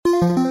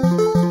Hi,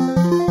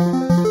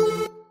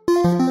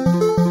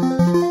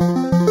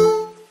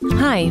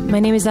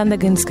 my name is Anna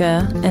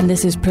Gunska, and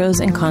this is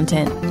Pros and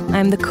Content.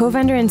 I'm the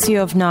co-founder and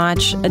CEO of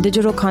Notch, a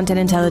digital content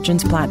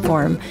intelligence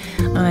platform.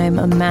 I'm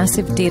a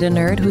massive data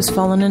nerd who's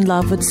fallen in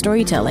love with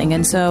storytelling.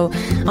 And so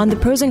on the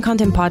Pros and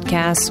Content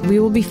podcast, we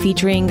will be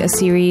featuring a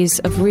series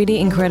of really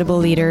incredible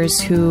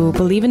leaders who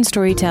believe in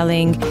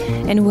storytelling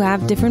and who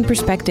have different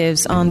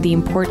perspectives on the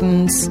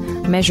importance,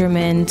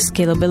 measurement,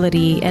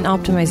 scalability, and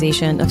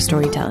optimization of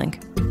storytelling.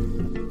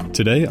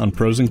 Today on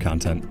Pros and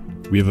Content,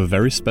 we have a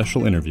very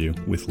special interview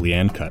with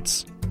Leanne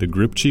Cutts, the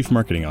Group Chief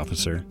Marketing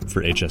Officer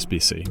for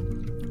HSBC.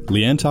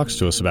 Leanne talks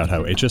to us about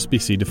how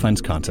HSBC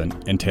defines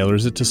content and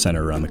tailors it to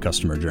center around the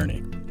customer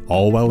journey,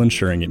 all while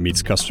ensuring it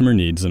meets customer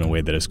needs in a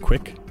way that is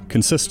quick,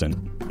 consistent,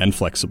 and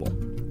flexible.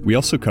 We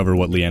also cover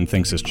what Leanne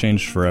thinks has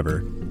changed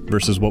forever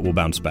versus what will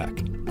bounce back,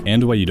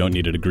 and why you don't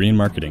need a degree in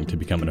marketing to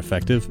become an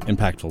effective,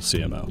 impactful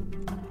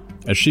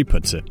CMO. As she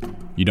puts it,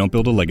 you don't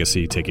build a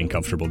legacy taking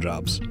comfortable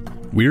jobs.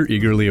 We're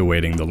eagerly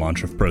awaiting the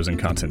launch of Pros and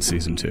Content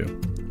Season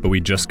 2, but we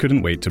just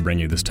couldn't wait to bring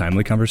you this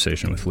timely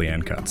conversation with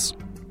Leanne Cutts.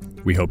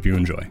 We hope you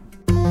enjoy.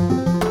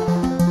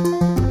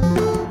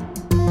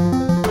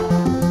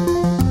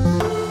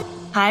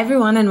 Hi,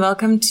 everyone, and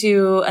welcome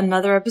to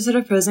another episode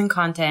of Pros and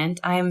Content.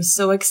 I am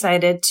so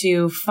excited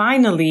to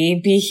finally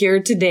be here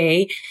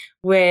today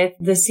with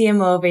the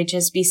CMO of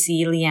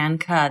HSBC, Leanne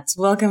Cutts.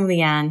 Welcome,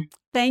 Leanne.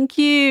 Thank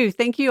you.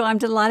 I'm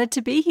delighted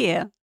to be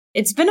here.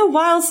 It's been a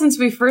while since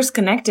we first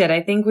connected. I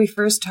think we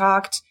first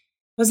talked,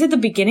 was it the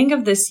beginning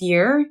of this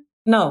year?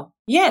 No.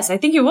 Yes, I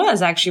think it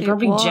was actually,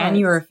 probably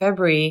January or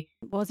February.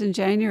 It was in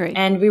January.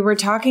 And we were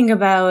talking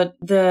about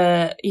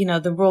the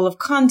role of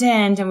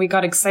content, and we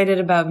got excited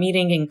about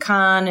meeting in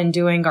Cannes and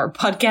doing our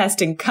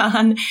podcast in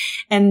Cannes.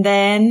 And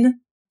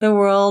then the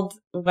world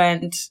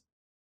went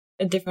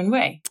a different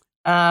way.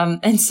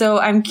 And so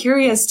I'm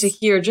curious to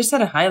hear, just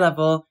at a high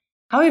level,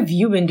 how have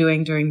you been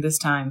doing during this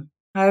time?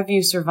 How have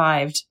you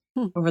survived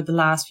over the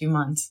last few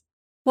months?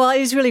 Well, it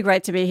is really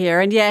great to be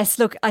here. And yes,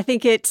 look, I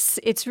think it's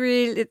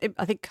really,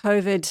 I think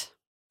COVID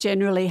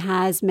generally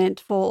has meant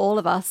for all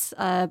of us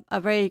a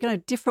very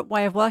different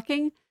way of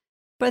working,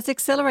 but it's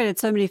accelerated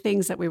so many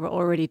things that we were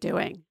already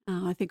doing.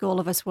 I think all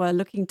of us were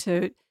looking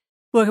to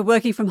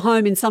working from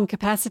home in some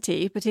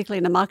capacity, particularly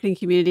in the marketing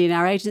community and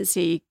our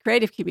agency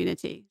creative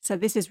community. So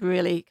this has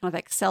really kind of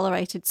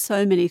accelerated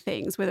so many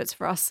things, whether it's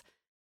for us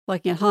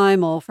working at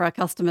home or for our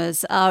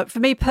customers. For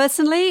me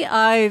personally,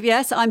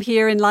 I'm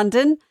here in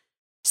London.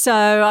 So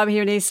I'm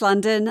here in East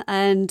London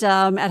and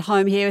at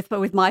home here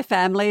with my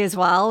family as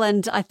well.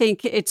 And I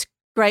think it's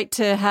great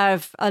to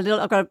have I've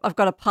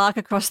got a park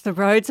across the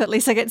road, so at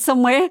least I get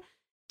somewhere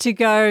to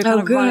go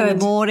run in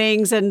the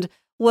mornings and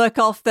work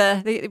off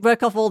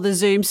all the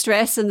Zoom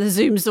stress and the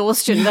Zoom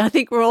exhaustion that I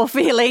think we're all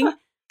feeling.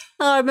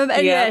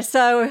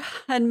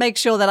 And make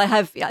sure that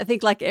I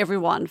think like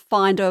everyone,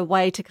 find a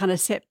way to kind of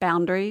set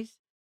boundaries.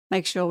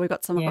 Make sure we've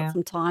got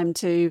some time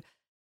to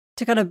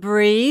kind of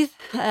breathe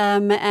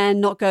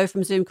and not go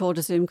from Zoom call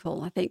to Zoom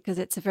call, I think, because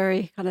it's a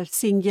very kind of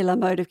singular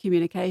mode of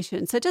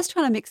communication. So just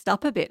trying to mix it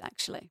up a bit,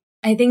 actually.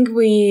 I think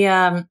we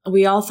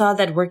all thought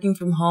that working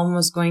from home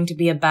was going to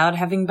be about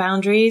having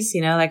boundaries,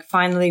 like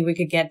finally we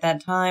could get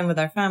that time with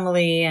our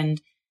family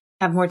and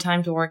have more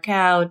time to work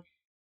out.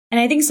 And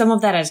I think some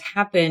of that has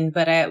happened,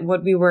 but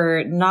what we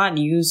were not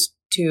used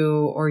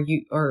to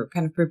or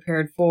kind of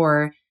prepared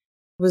for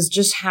was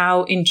just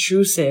how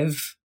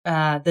intrusive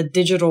the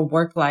digital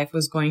work life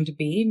was going to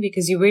be,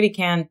 because you really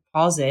can't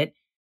pause it.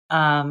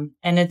 And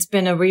it's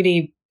been a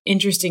really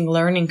interesting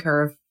learning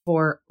curve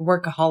for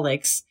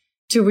workaholics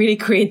to really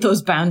create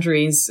those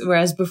boundaries.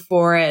 Whereas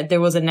before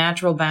there was a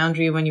natural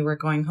boundary when you were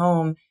going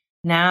home.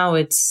 Now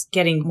it's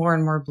getting more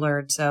and more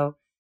blurred. So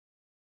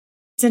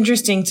it's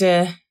interesting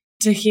to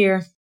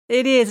hear.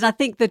 It is. And I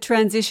think the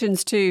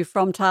transitions too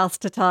from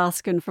task to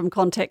task and from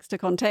context to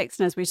context.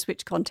 And as we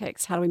switch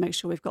context, how do we make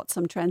sure we've got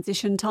some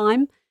transition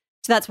time?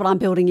 So that's what I'm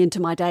building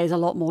into my days, a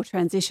lot more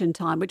transition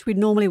time, which we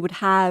normally would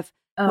have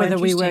whether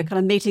we were kind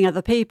of meeting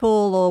other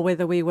people or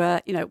whether we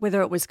were,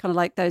 whether it was kind of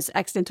like those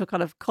accidental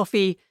kind of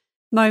coffee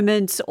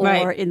moments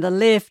or in the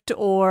lift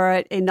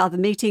or in other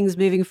meetings,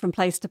 moving from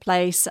place to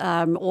place,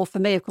 or for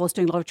me, of course,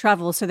 doing a lot of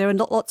travel. So there are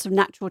lots of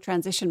natural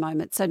transition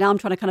moments. So now I'm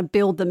trying to kind of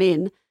build them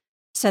in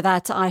so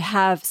that I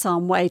have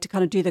some way to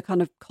kind of do the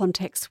kind of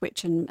context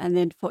switch and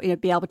then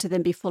be able to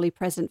then be fully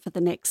present for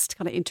the next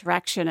kind of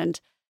interaction. And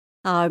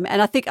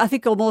I think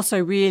I'm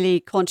also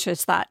really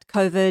conscious that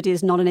COVID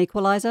is not an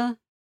equalizer.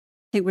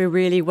 I think we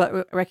really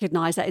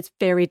recognize that it's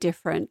very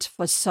different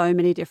for so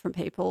many different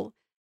people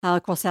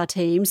across our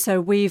team. So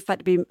we've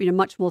had to be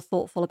much more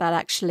thoughtful about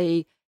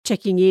actually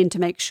checking in to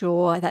make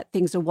sure that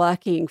things are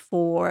working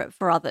for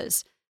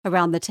others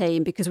around the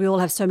team, because we all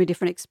have so many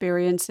different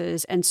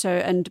experiences,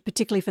 and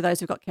particularly for those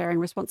who've got caring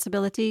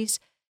responsibilities.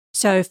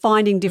 So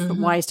finding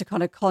different ways to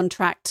kind of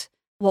contract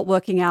what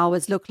working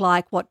hours look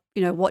like, what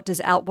are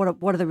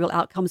the real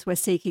outcomes we're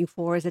seeking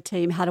for as a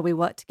team, how do we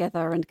work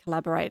together and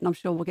collaborate? And I'm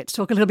sure we'll get to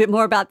talk a little bit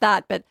more about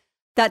that, but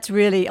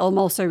I'm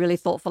also really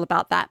thoughtful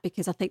about that,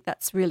 because I think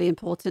that's really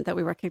important that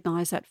we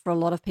recognize that for a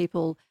lot of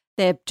people,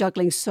 they're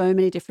juggling so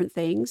many different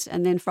things.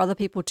 And then for other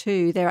people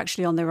too, they're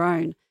actually on their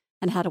own.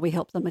 And how do we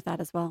help them with that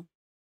as well?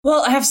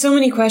 Well, I have so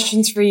many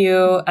questions for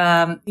you.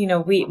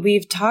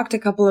 We've talked a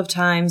couple of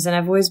times, and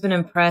I've always been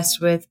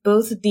impressed with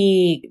both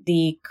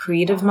the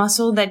creative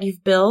muscle that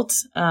you've built,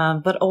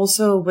 but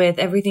also with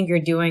everything you're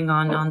doing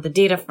on the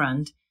data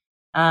front.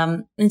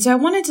 And so I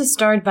wanted to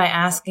start by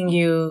asking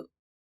you,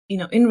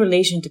 in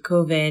relation to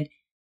COVID,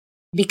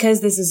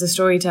 because this is a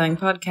storytelling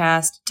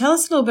podcast, tell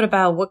us a little bit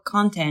about what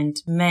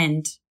content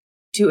meant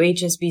to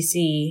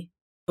HSBC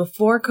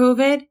before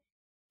COVID,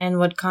 and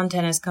what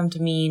content has come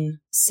to mean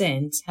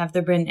since. Have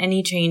there been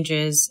any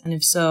changes? And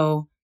if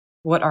so,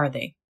 what are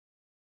they?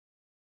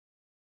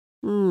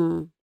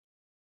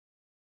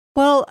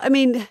 Well,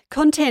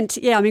 content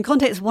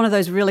is one of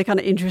those really kind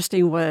of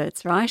interesting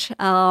words, right?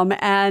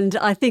 And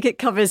I think it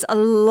covers a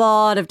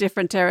lot of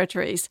different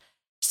territories.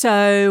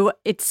 So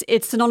it's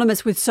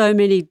synonymous with so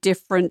many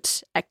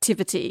different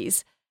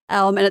activities.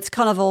 And it's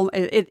kind of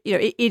it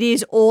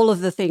is all of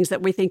the things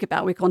that we think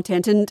about with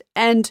content.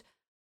 And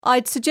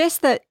I'd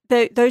suggest that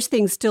those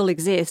things still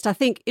exist. I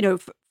think,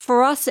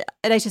 for us at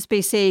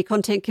HSBC,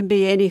 content can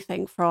be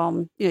anything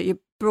from, your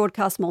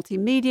broadcast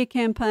multimedia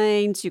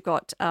campaigns, you've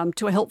got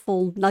to a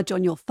helpful nudge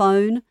on your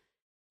phone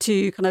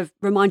to kind of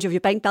remind you of your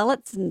bank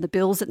balance and the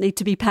bills that need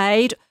to be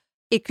paid.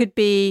 It could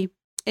be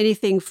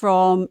anything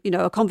from,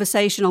 a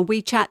conversation on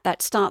WeChat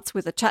that starts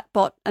with a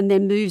chatbot and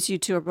then moves you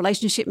to a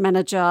relationship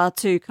manager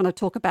to kind of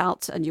talk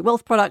about a new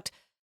wealth product.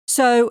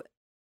 So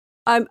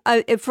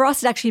for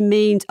us, it actually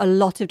means a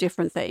lot of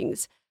different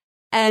things.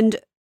 And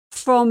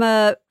from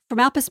our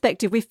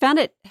perspective, we found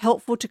it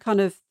helpful to kind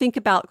of think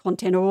about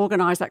content or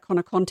organize that kind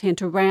of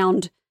content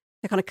around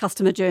the kind of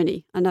customer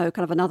journey. I know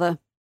kind of another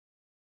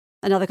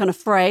kind of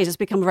phrase has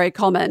become very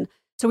common.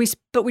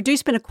 But we do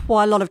spend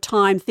quite a lot of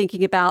time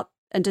thinking about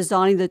and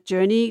designing the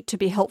journey to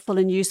be helpful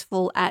and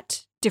useful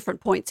at different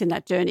points in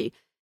that journey.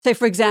 So,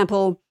 for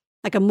example,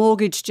 like a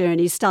mortgage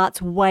journey starts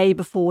way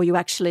before you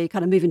actually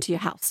kind of move into your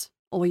house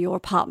or your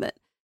apartment.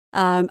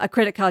 A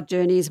credit card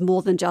journey is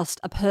more than just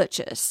a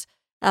purchase.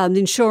 The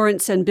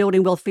insurance and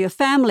building wealth for your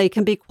family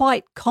can be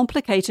quite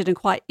complicated and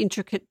quite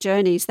intricate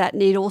journeys that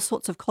need all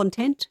sorts of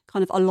content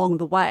kind of along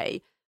the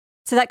way.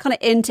 So that kind of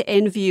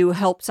end-to-end view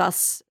helps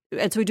us.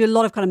 And so we do a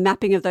lot of kind of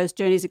mapping of those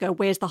journeys and go,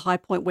 where's the high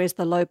point? Where's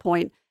the low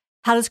point?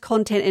 How does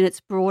content in its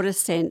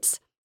broadest sense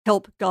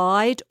help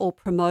guide or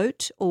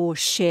promote or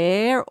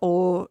share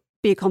or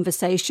be a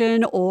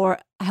conversation or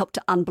help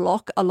to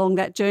unblock along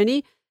that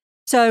journey?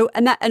 So,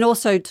 and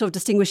also sort of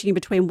distinguishing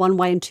between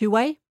one-way and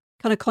two-way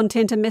kind of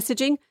content and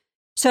messaging.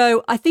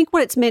 So I think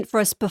what it's meant for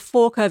us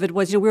before COVID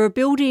was, we were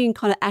building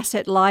kind of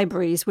asset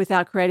libraries with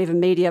our creative and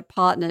media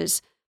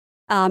partners,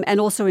 and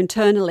also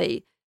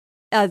internally,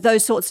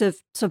 those sorts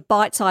of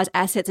bite-sized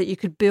assets that you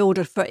could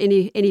build for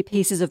any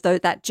pieces of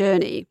that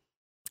journey.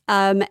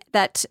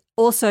 That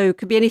also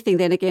could be anything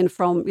then again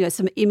from,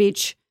 some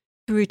image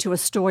through to a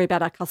story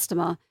about our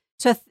customer.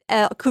 So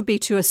it could be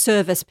to a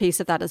service piece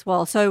of that as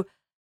well. So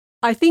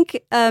I think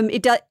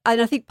it does,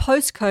 and I think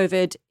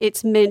post-COVID,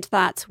 it's meant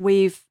that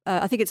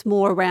I think it's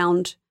more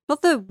around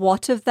not the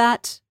what of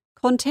that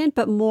content,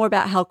 but more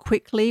about how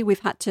quickly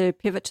we've had to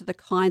pivot to the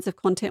kinds of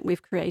content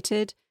we've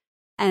created,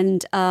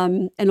 and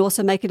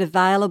also make it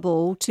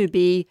available to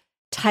be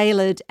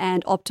tailored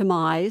and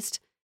optimized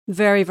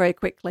very, very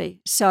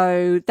quickly.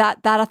 So that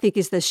I think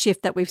is the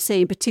shift that we've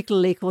seen,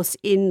 particularly, of course,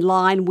 in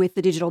line with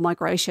the digital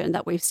migration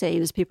that we've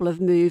seen as people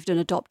have moved and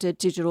adopted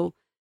digital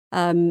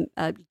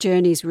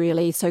journeys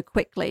really so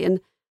quickly. And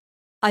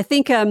I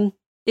think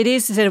it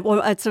is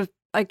it's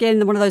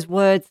again one of those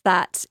words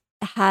that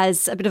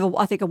has a bit of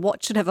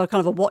should have a kind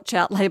of a watch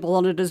out label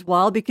on it as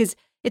well, because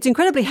it's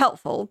incredibly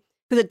helpful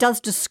because it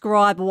does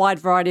describe a wide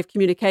variety of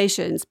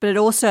communications, but it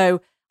also,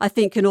 I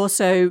think, can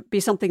also be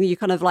something that you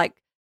kind of like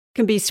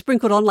can be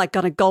sprinkled on like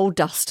kind of gold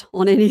dust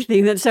on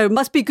anything. And so it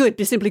must be good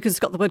just simply because it's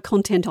got the word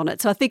content on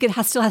it. So I think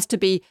it still has to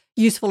be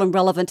useful and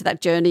relevant to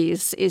that journey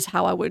is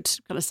how I would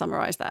kind of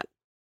summarize that.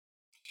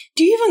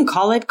 Do you even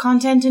call it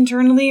content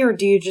internally, or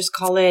do you just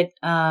call it,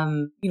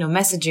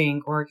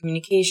 messaging or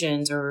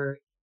communications or?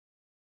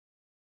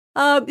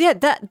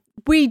 That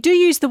we do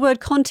use the word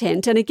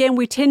content. And again,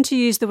 we tend to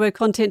use the word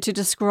content to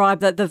describe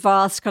the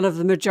vast kind of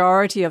the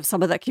majority of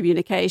some of that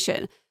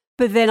communication.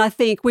 But then I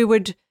think we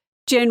would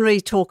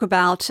generally talk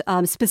about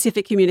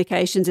specific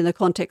communications in the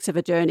context of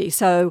a journey.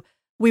 So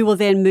we will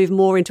then move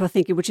more into, I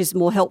think, which is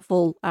more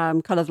helpful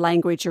kind of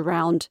language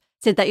around,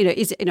 said that,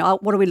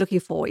 what are we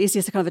looking for? Is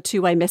this a kind of a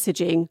two-way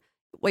messaging?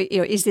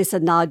 Is this a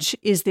nudge?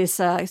 Is this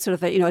a sort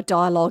of a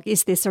dialogue?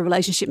 Is this a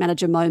relationship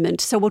manager moment?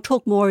 So we'll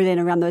talk more then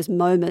around those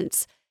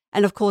moments.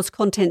 And of course,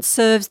 content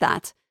serves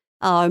that.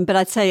 But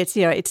I'd say it's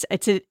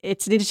an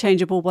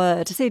interchangeable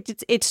word. I say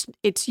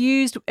it's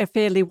used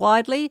fairly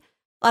widely.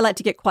 I like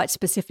to get quite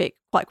specific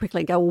quite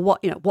quickly and go, well,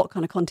 what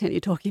kind of content are you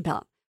talking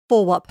about?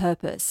 For what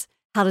purpose?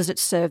 How does it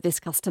serve this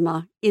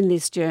customer in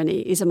this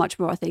journey? Is a much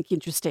more, I think,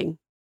 interesting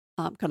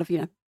kind of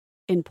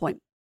endpoint.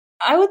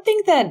 I would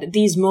think that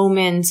these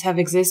moments have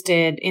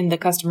existed in the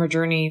customer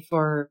journey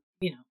for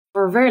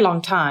a very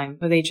long time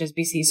with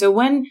HSBC. So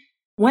when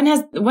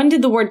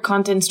did the word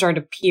content start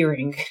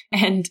appearing,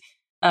 and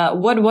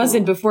what was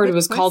it before it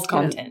was called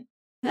content?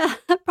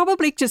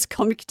 Probably just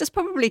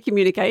probably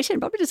communication.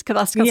 Probably just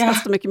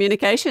customer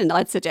communication,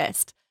 I'd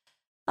suggest.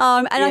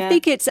 I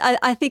think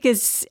I think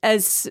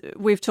as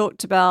we've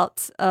talked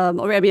about,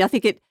 I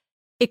think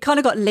it kind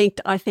of got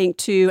linked, I think,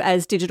 to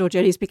as digital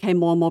journeys became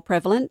more and more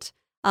prevalent,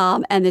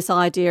 and this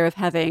idea of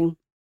having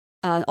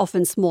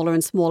often smaller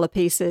and smaller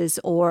pieces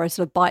or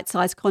sort of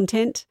bite-sized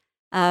content.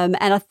 And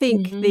I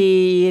think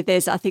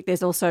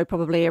there's also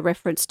probably a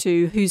reference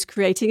to who's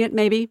creating it,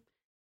 maybe.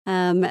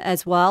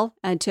 As well,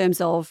 in terms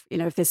of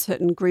if there's a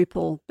certain group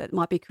or that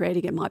might be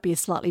creating it, might be a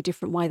slightly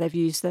different way they've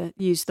used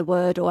the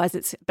word, or as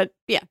it's. But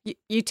yeah,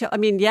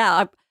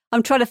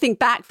 I'm trying to think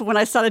back from when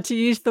I started to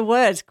use the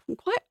word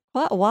quite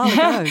a while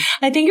ago.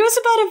 I think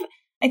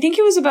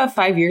it was about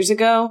 5 years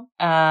ago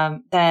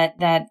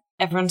that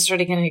everyone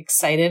started getting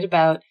excited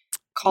about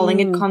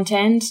calling it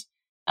content.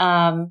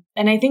 And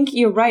I think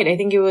you're right. I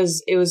think it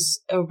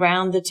was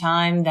around the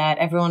time that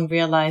everyone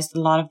realized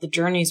a lot of the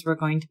journeys were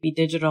going to be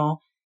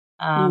digital.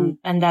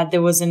 And that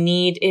there was a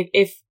need,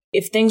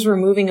 if things were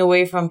moving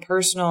away from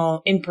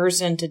personal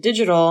in-person to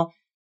digital,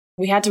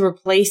 we had to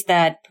replace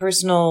that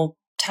personal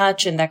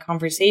touch and that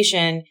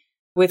conversation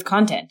with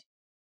content.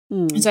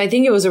 So I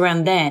think it was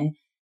around then.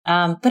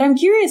 But I'm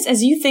curious,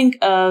 as you think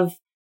of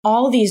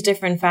all these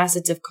different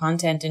facets of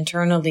content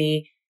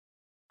internally,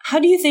 how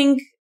do you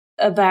think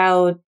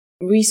about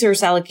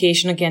resource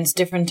allocation against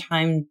different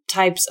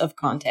types of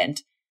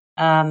content?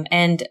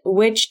 And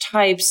which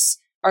types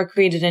are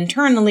created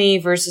internally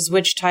versus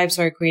which types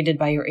are created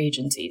by your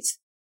agencies?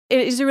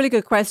 It is a really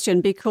good question,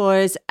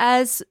 because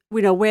as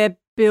we're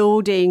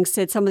building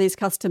some of these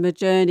customer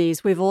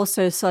journeys, we've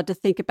also started to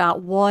think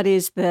about what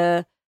is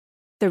the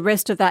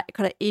rest of that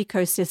kind of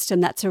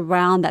ecosystem that's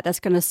around that's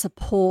going to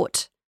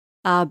support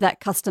that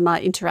customer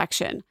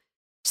interaction.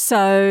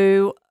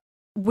 So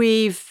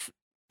we've,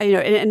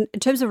 in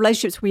terms of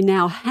relationships we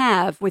now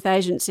have with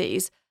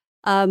agencies,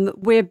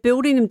 we're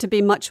building them to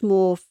be much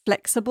more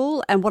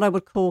flexible and what I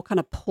would call kind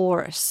of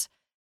porous.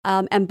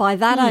 And by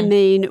that, I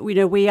mean,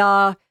 we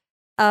are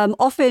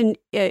often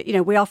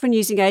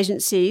using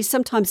agencies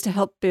sometimes to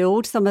help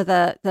build some of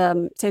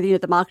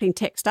the marketing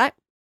tech stack.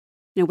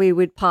 We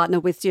would partner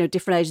with,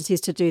 different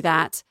agencies to do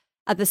that.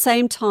 At the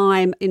same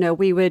time,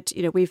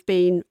 we've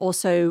been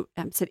also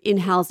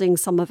in-housing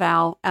some of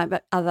our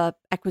other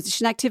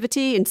acquisition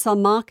activity in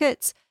some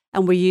markets,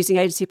 and we're using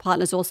agency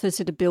partners also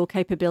to build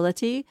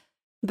capability.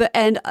 But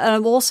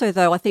also,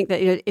 though, I think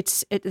that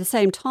it's at the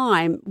same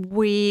time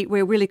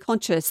we're really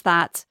conscious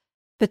that,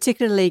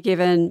 particularly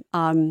given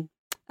the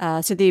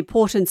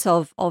importance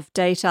of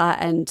data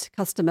and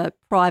customer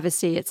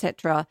privacy,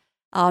 etc.,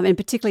 and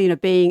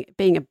particularly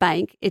being a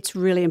bank, it's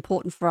really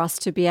important for us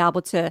to be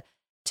able to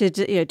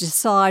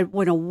decide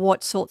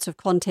what sorts of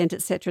content,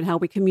 etc., and how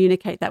we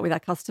communicate that with our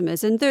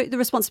customers, and the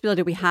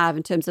responsibility we have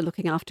in terms of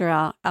looking after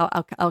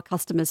our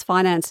customers'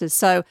 finances.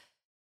 So.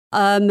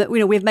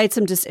 We've made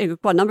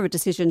quite a number of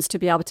decisions to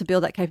be able to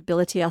build that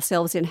capability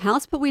ourselves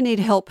in-house, but we need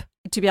help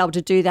to be able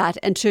to do that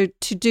and to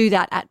do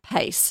that at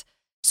pace.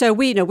 So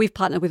we've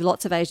partnered with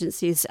lots of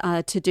agencies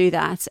to do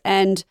that,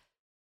 and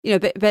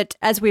but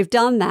as we've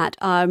done that,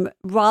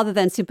 rather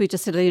than simply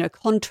just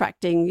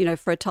contracting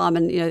for a time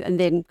and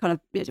then kind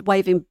of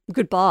waving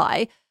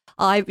goodbye,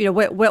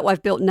 what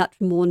I've built much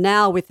more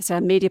now with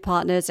our media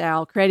partners,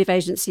 our creative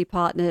agency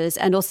partners,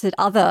 and also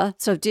other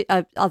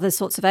other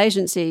sorts of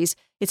agencies.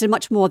 It's a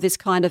much more this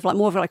kind of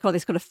more of what I call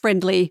this kind of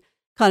friendly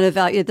kind of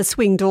the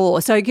swing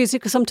door. So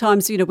because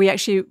sometimes we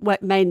actually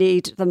may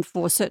need them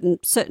for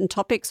certain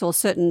topics or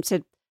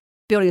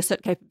building a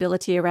certain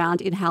capability around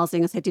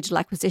in-housing, say digital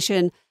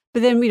acquisition.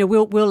 But then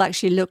we'll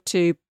actually look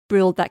to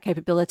build that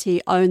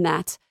capability, own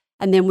that.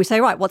 And then we say,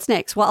 right, what's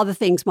next? What other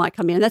things might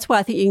come in? And that's why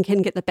I think you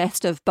can get the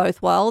best of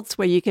both worlds,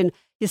 where you're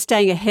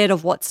staying ahead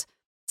of what's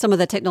some of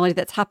the technology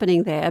that's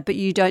happening there, but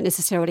you don't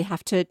necessarily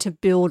have to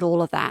build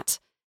all of that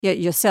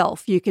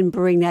yourself. You can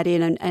bring that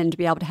in and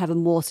be able to have a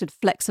more sort of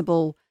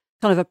flexible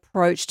kind of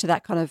approach to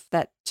that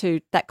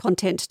that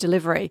content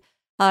delivery.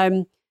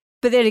 But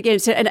then again,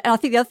 and I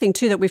think the other thing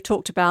too that we've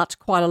talked about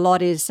quite a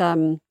lot is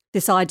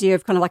this idea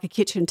of kind of like a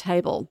kitchen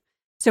table.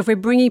 So if we're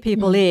bringing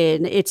people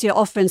in, it's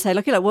often say,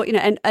 look,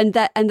 and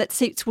that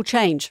seats will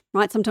change,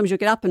 right? Sometimes you'll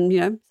get up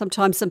and,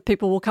 sometimes some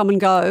people will come and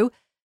go,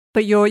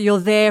 but you're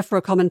there for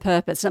a common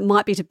purpose. It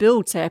might be to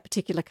build, say, a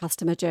particular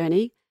customer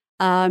journey.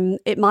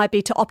 It might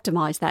be to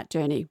optimize that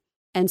journey.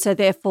 And so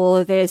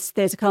therefore there's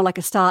a kind of like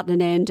a start and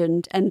an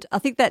end. And I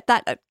think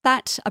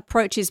that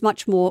approach is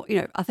much more,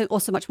 I think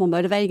also much more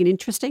motivating and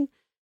interesting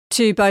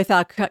to both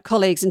our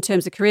colleagues in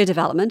terms of career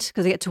development,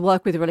 because they get to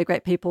work with really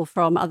great people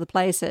from other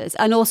places,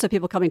 and also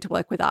people coming to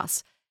work with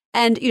us.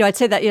 And, I'd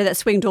say that, that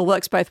swing door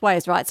works both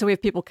ways, right? So we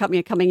have people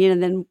coming in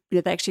and then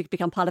they actually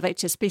become part of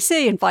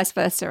HSBC and vice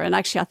versa. And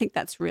actually, I think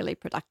that's really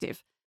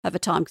productive over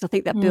time, because I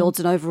think that builds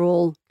an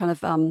overall kind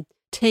of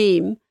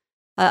team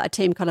a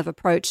team kind of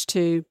approach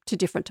to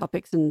different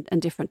topics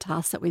and different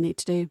tasks that we need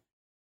to do.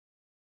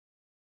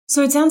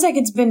 So it sounds like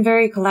it's been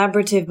very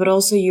collaborative, but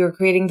also you're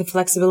creating the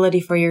flexibility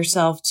for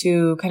yourself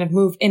to kind of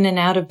move in and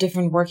out of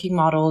different working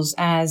models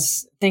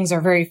as things are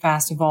very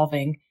fast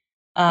evolving.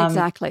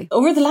 Exactly.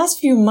 Over the last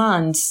few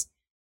months,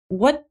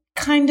 what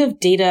kind of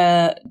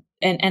data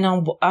and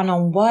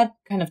on what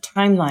kind of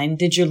timeline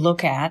did you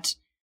look at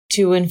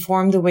to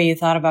inform the way you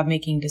thought about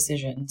making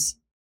decisions?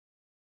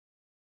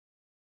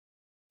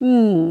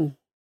 So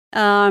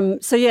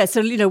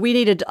we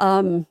needed.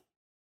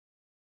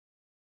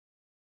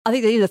 I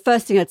think the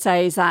first thing I'd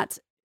say is that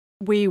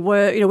we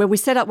were, when we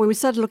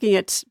started looking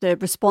at the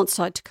response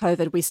side to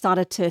COVID, we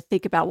started to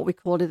think about what we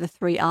called the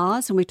 3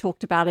 Rs, and we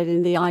talked about it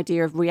in the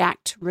idea of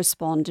react,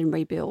 respond, and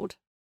rebuild.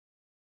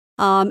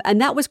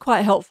 And that was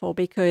quite helpful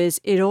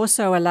because it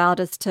also allowed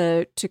us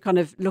to kind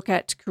of look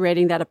at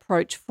creating that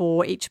approach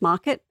for each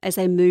market as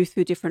they move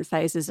through different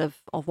phases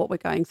of what we're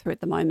going through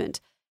at the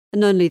moment.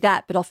 And not only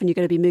that, but often you're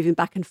going to be moving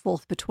back and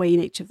forth between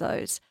each of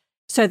those.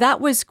 So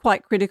that was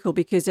quite critical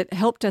because it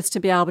helped us to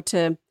be able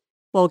to,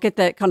 get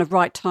that kind of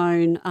right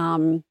tone,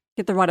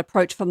 get the right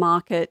approach for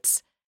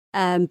markets,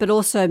 but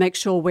also make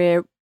sure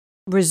we're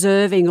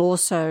reserving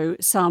also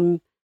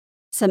some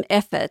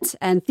effort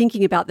and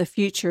thinking about the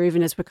future,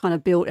 even as we're kind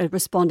of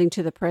responding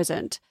to the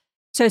present.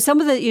 So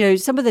some of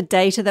the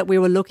data that we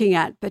were looking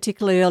at,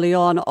 particularly early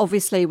on,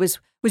 obviously was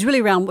really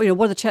around what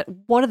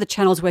are the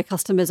channels where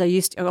customers are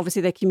used to,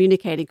 obviously they're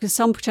communicating, because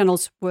some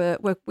channels were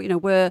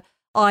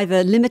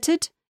either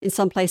limited, in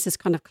some places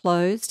kind of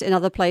closed, in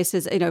other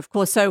places, of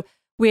course. So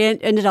we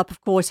ended up, of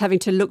course, having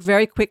to look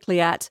very quickly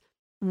at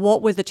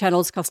what were the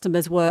channels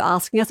customers were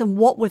asking us and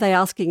what were they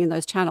asking in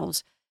those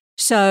channels.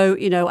 So,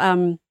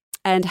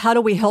 and how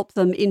do we help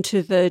them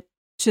into the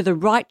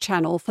right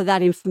channel for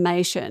that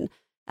information?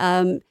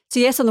 So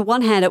yes, on the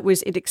one hand,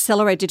 it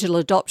accelerated digital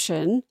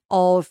adoption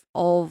of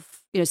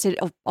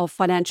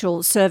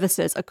financial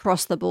services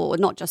across the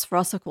board, not just for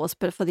us, of course,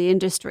 but for the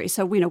industry.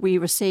 So we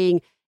were seeing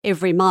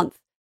every month,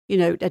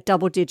 a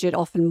double digit,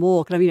 often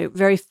more, kind of,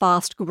 very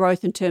fast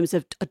growth in terms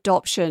of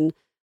adoption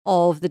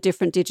of the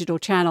different digital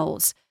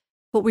channels.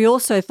 But we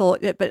also thought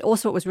that, but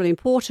also what was really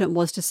important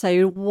was to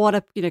say, what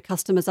are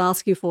customers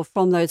asking for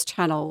from those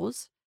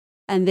channels,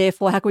 and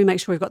therefore how can we make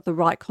sure we've got the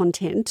right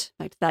content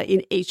like that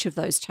in each of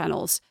those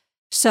channels,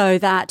 so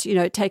that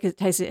take an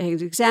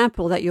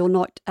example that you're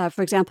not,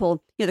 for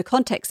example, the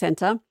contact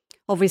center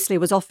obviously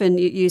was often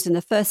used in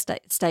the first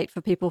state for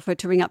people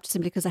to ring up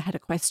simply because they had a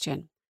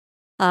question.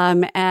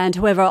 And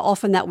however,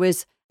 often that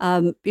was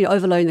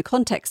overloading the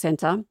contact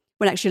center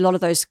when actually a lot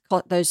of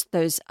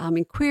those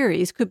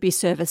inquiries could be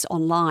serviced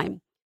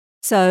online.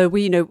 So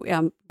we,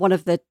 one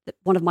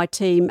of my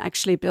team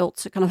actually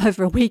built kind of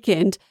over a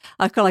weekend,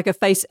 kind of like a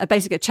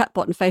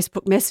chatbot in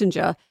Facebook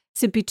Messenger,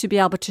 simply to be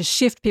able to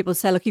shift people to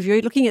say, look, if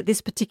you're looking at this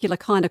particular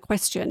kind of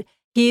question,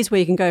 here's where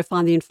you can go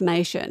find the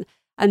information.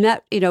 And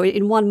that,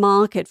 in one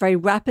market, very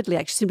rapidly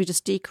actually simply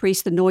just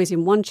decrease the noise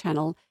in one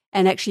channel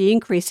and actually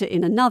increase it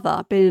in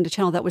another, but in a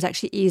channel that was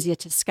actually easier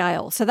to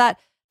scale. So that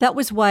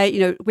was why,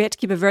 we had to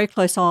keep a very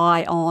close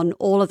eye on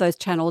all of those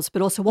channels,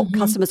 but also what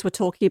customers were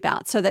talking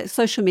about. So that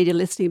social media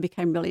listening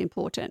became really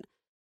important.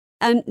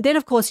 And then,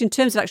 of course, in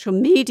terms of actual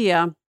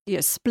media,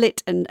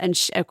 split and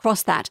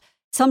across that,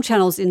 some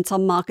channels in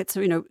some markets,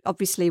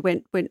 obviously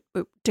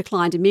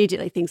declined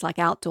immediately, things like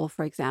outdoor,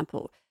 for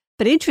example.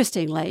 But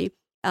interestingly,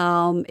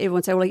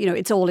 everyone say, well,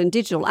 it's all in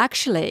digital.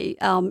 Actually,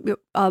 a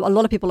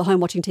lot of people are home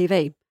watching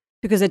TV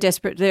because they're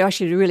desperate. They're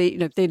actually really,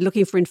 they're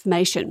looking for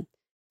information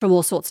from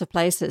all sorts of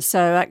places. So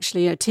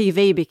actually,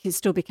 TV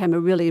still became a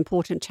really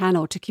important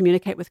channel to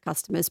communicate with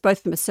customers,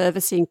 both from a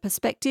servicing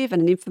perspective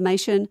and an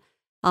information,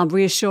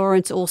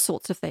 reassurance, all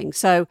sorts of things.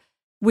 So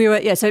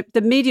so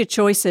the media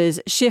choices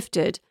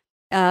shifted.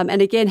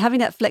 And again, having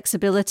that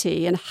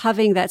flexibility and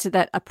having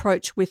that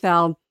approach with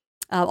our,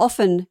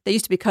 often they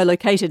used to be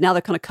co-located, now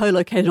they're kind of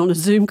co-located on a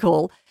Zoom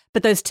call,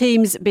 but those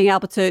teams being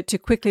able to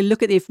quickly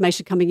look at the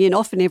information coming in,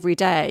 often every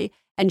day,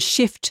 and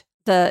shift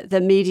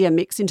the media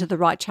mix into the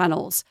right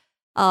channels.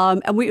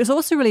 And it was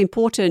also really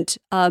important,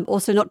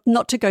 also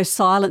not to go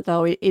silent,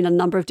 though, in a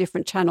number of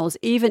different channels,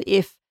 even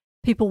if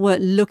people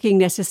weren't looking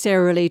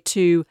necessarily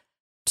to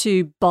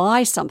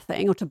buy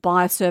something or to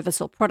buy a service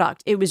or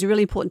product. It was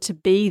really important to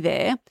be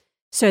there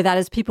so that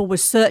as people were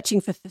searching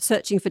for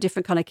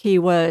different kind of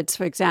keywords,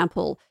 for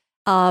example,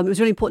 it was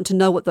really important to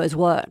know what those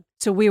were.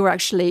 So we were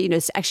actually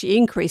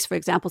increased, for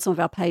example, some of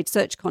our paid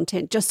search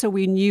content just so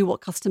we knew what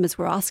customers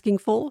were asking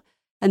for,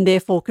 and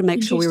therefore could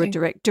make sure we were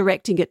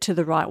directing it to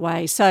the right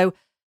way. So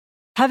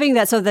having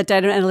that sort of the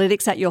data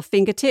analytics at your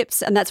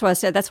fingertips, and that's why I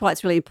said that's why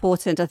it's really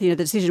important. I think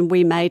the decision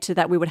we made to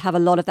that we would have a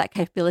lot of that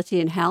capability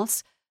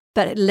in-house,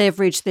 but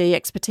leverage the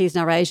expertise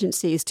in our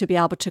agencies to be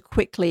able to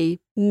quickly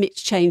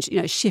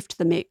shift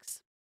the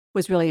mix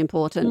was really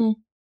important.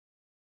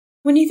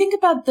 When you think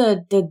about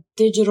the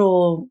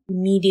digital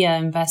media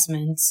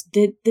investments,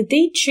 did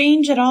they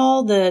change at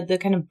all, the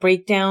kind of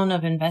breakdown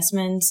of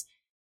investments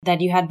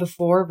that you had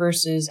before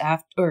versus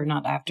after, or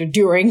not after,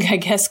 during, I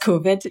guess,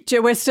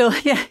 COVID? We're still,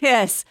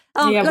 yes.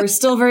 We're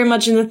still very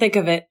much in the thick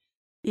of it.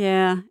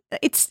 Yeah,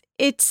 it's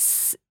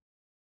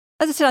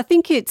as I said, I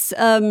think it's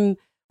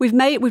we've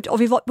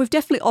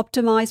definitely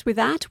optimized with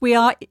that. We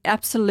are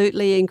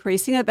absolutely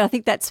increasing it, but I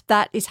think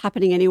that is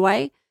happening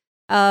anyway.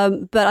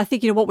 But I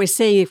think what we're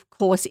seeing, of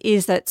course,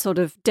 is that sort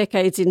of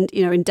decades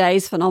in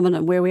days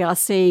phenomenon where we are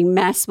seeing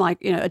mass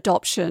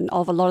adoption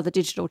of a lot of the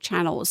digital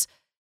channels.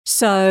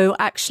 So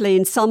actually,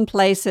 in some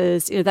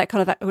places, that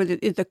kind of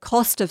the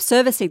cost of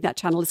servicing that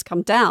channel has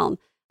come down.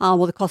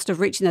 Or the cost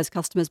of reaching those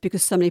customers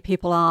because so many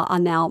people are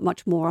now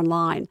much more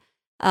online.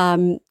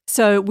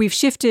 So we've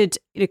shifted,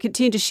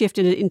 continue to shift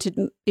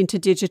into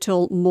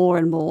digital more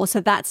and more. So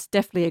that's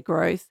definitely a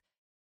growth.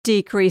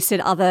 Decrease in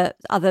other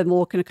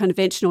more kind of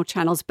conventional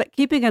channels, but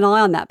keeping an eye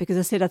on that because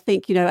I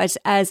think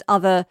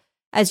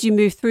as you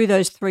move through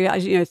those three,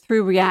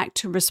 through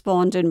React,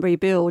 Respond, and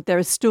Rebuild, there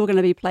are still going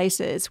to be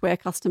places where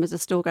customers are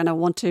still going to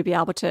want to be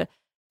able to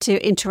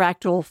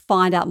interact or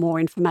find out more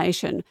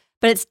information.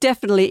 But it's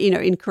definitely,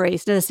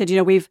 increased. As I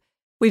said, we've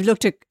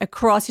looked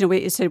across,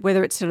 we said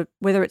whether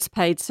it's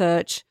paid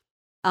search,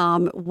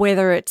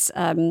 whether it's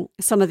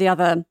some of the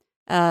other,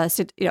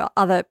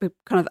 other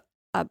kind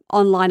of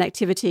online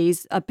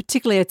activities,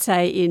 particularly I'd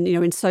say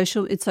in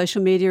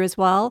social media as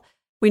well.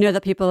 We know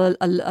that people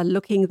are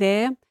looking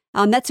there.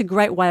 That's a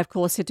great way, of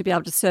course, to be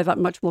able to serve up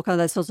much more kind of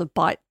those sorts of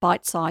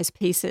bite-sized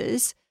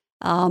pieces.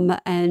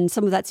 And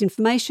some of that's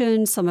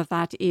information, some of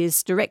that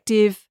is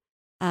directive.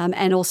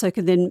 And also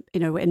can then,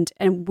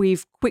 and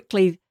we've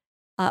quickly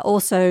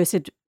also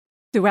said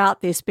throughout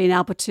this being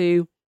able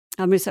to,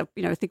 I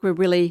think we're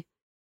really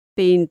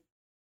been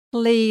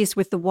pleased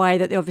with the way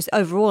that obviously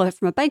overall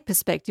from a bank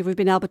perspective, we've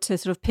been able to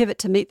sort of pivot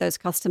to meet those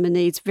customer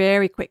needs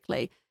very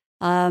quickly.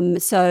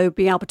 So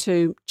being able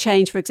to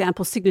change, for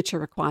example, signature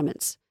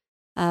requirements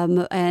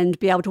and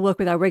be able to work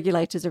with our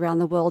regulators around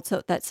the world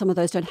so that some of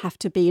those don't have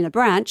to be in a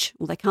branch,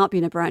 or they can't be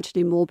in a branch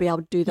anymore, be able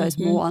to do those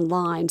more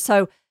online.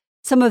 So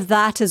some of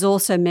that has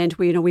also meant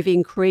we've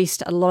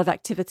increased a lot of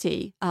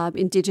activity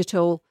in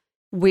digital,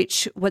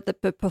 which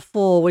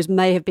before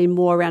may have been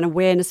more around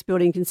awareness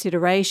building,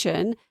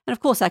 consideration, and of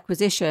course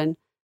acquisition.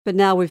 But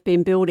now we've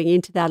been building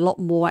into that a lot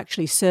more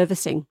actually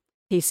servicing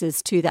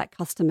pieces to that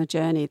customer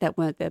journey that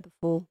weren't there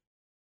before.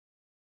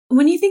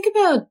 When you think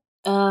about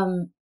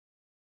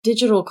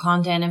digital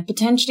content, and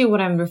potentially what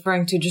I'm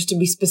referring to, just to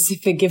be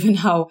specific, given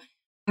how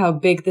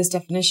big this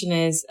definition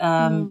is,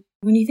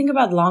 when you think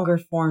about longer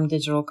form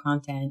digital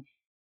content,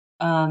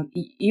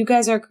 you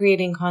guys are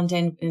creating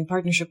content in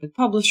partnership with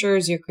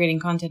publishers. You're creating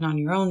content on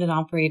your own and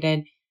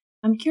operated.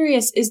 I'm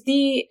curious, is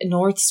the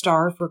North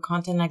Star for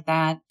content like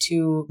that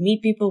to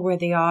meet people where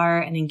they are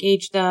and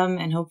engage them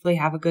and hopefully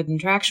have a good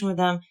interaction with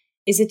them?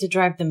 Is it to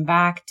drive them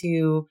back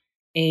to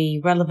a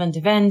relevant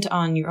event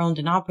on your owned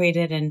and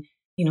operated and,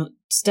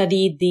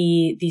 study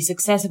the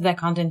success of that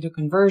content through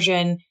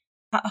conversion?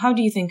 How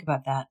do you think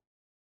about that?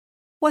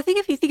 Well, I think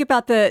if you think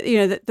about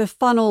the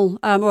funnel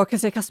or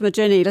customer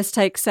journey, let's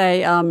take,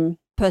 say,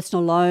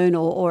 personal loan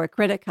or a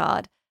credit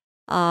card,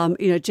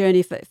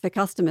 journey for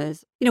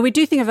customers. We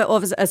do think of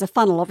it as a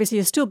funnel. Obviously,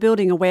 you're still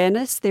building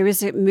awareness. There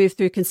is a move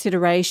through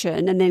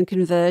consideration and then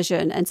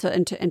conversion and so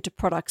into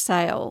product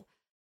sale.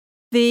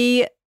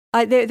 There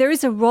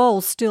is a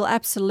role still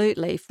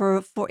absolutely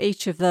for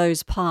each of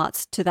those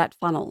parts to that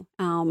funnel.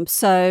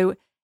 So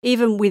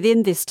even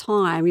within this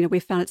time, we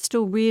found it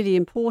still really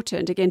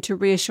important, again, to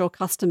reassure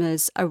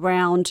customers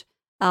around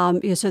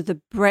sort of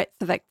the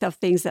breadth of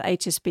things that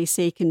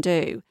HSBC can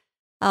do.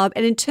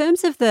 And in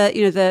terms of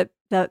the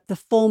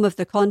form of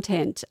the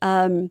content,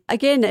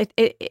 again,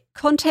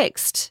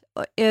 context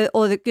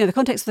or the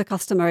context of the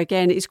customer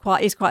again is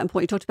quite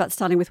important. You talked about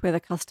starting with where the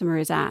customer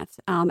is at.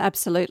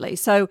 Absolutely.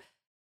 So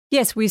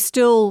yes, we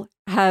still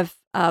have.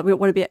 We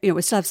want to be,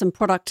 we still have some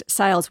product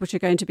sales which are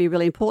going to be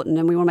really important,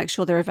 and we want to make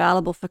sure they're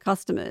available for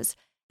customers.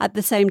 At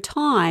the same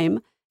time,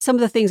 some of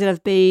the things that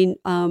have been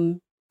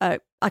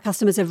our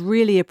customers have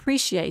really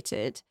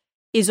appreciated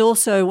is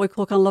also what we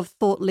call kind of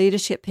thought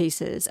leadership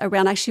pieces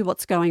around actually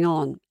what's going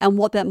on and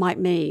what that might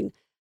mean.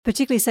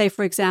 Particularly, say,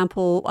 for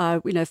example,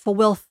 for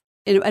wealth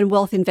and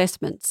wealth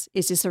investments,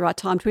 is this the right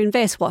time to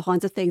invest? What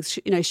kinds of things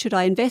should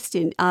I invest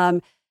in?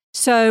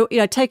 So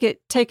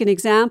take an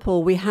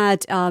example. We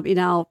had in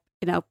our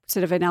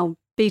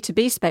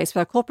B2B space for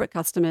our corporate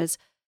customers,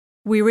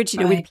 we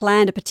originally we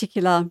planned a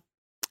particular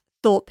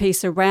thought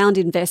piece around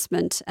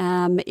investment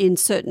in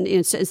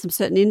some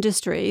certain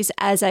industries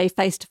as a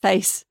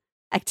face-to-face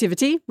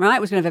activity, right?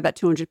 It was going to have about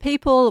 200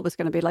 people. It was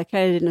going to be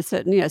located in a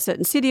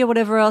certain city or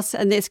whatever else.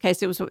 In this case,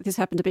 this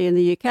happened to be in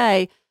the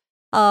UK.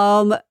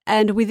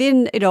 And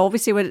within,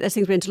 obviously when as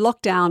things went into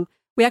lockdown,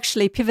 we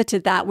actually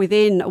pivoted that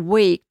within a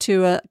week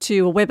to a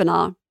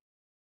webinar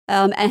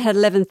and had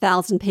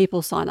 11,000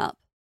 people sign up.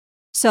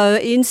 So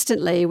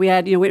instantly we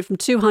had, went from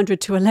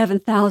 200 to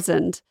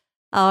 11,000.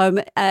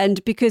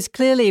 And because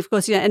clearly, of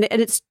course, and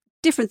it's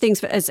different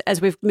things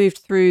as we've moved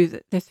through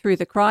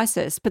the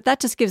crisis, but that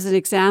just gives an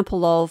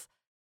example of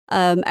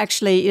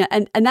actually,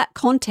 and that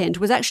content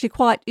was actually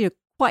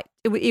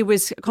it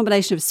was a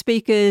combination of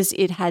speakers.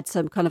 It had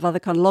some kind of other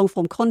kind of long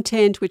form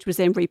content, which was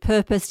then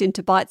repurposed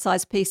into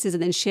bite-sized pieces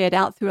and then shared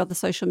out through other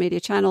social media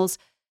channels.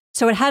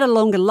 So it had a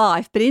longer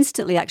life, but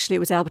instantly actually it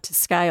was able to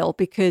scale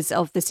because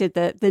of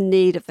the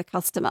need of the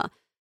customer.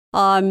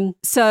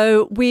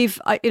 So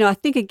I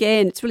think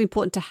again, it's really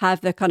important to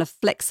have the kind of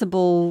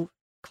flexible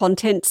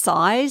content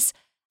size.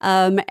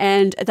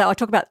 And that I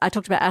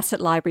talked about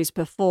asset libraries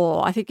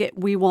before. I think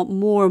we want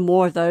more and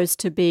more of those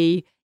to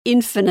be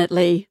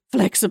infinitely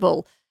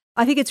flexible.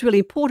 I think it's really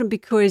important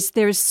because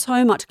there is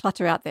so much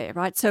clutter out there,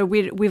 right? So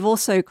we're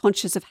also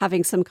conscious of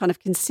having some kind of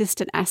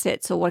consistent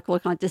assets, or what I call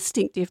kind of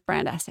distinctive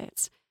brand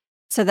assets,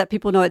 so that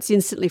people know it's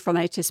instantly from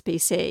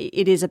HSBC.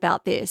 It is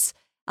about this.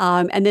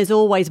 And there's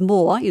always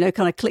more,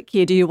 kind of click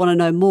here, do you want to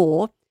know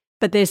more?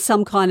 But there's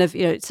some kind of,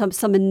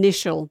 some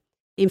initial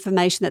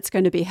information that's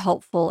going to be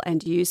helpful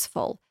and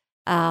useful.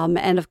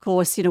 And of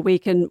course, we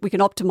can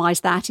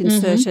optimize that in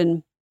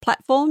certain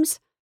platforms.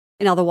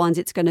 In other ones,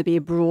 it's going to be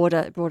a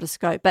broader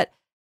scope. But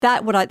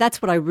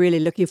that's what I'm really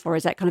looking for,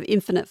 is that kind of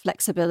infinite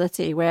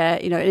flexibility where,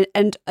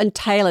 and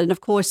tailored. And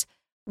of course,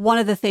 one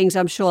of the things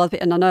I'm sure,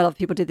 and I know a lot of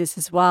people did this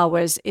as well,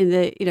 was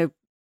it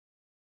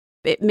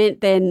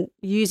meant then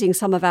using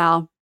some of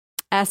our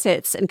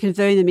assets and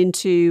converting them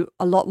into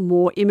a lot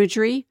more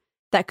imagery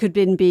that could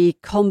then be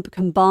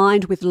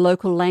combined with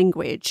local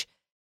language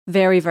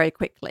very, very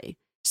quickly.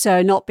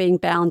 So not being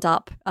bound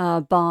up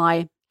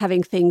by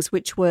having things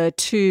which were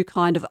too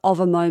kind of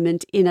a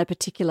moment in a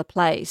particular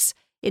place.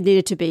 It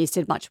needed to be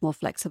much more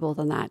flexible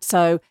than that.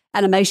 So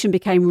animation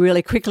became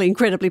really quickly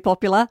incredibly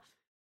popular.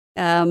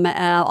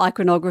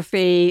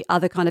 Iconography,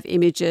 other kind of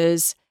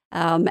images.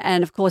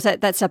 And of course,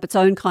 that's up its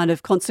own kind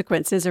of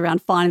consequences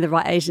around finding the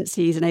right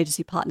agencies and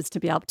agency partners to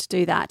be able to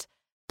do that.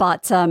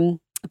 But I'm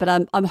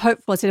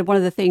hopeful. One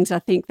of the things I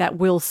think that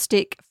will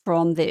stick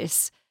from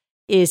this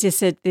is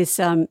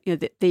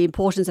the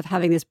importance of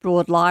having this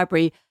broad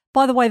library.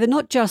 By the way, they're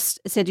not just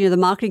the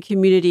marketing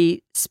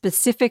community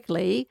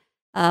specifically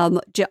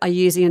are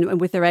using and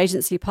with their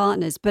agency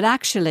partners, but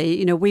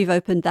actually, we've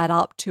opened that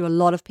up to a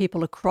lot of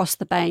people across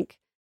the bank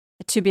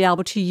to be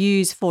able to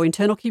use for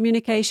internal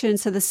communication.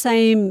 So the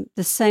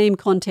same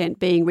content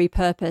being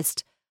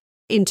repurposed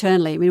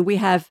internally. I mean, we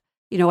have,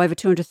 over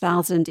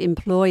 200,000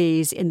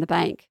 employees in the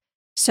bank.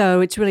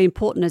 So it's really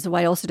important as a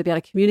way also to be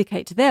able to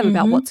communicate to them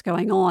about what's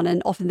going on.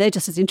 And often they're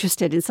just as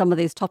interested in some of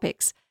these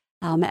topics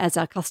as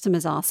our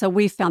customers are. So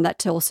we found that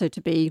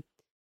to be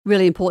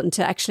really important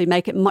to actually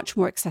make it much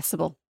more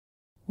accessible.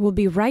 We'll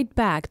be right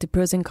back to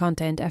Pros and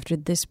Content after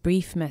this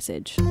brief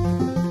message.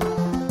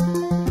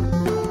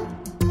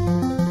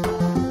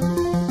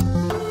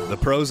 The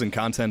Pros and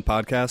Content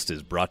podcast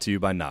is brought to you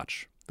by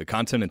Notch, the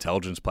content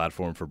intelligence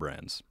platform for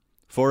brands.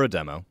 For a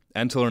demo,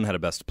 and to learn how to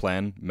best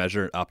plan,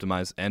 measure,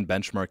 optimize, and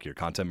benchmark your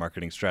content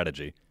marketing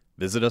strategy,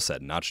 visit us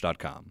at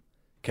Notch.com.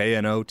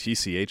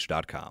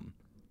 KNOTCH.com.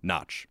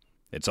 Notch.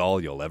 It's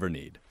all you'll ever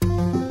need.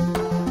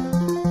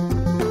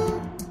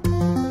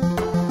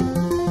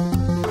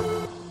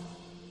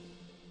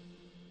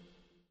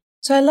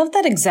 So I love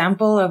that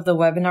example of the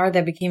webinar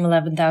that became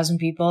 11,000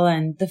 people,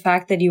 and the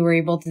fact that you were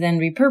able to then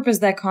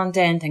repurpose that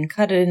content and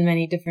cut it in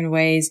many different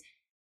ways.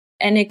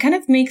 And it kind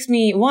of makes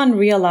me,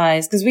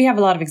 realize, because we have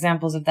a lot of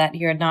examples of that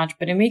here at Notch,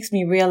 but it makes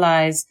me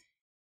realize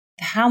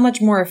how much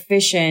more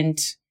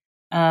efficient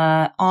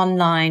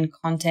online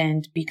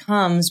content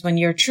becomes when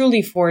you're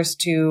truly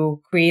forced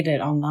to create it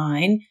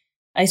online,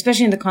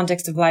 especially in the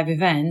context of live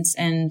events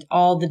and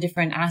all the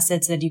different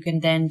assets that you can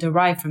then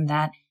derive from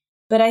that.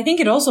 But I think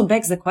it also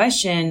begs the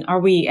question,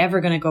 are we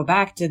ever going to go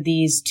back to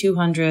these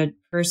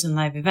 200-person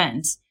live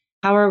events?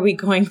 How are we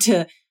going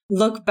to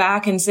look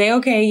back and say,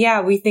 okay, yeah,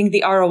 we think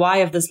the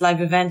ROI of this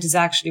live event is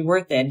actually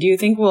worth it? Do you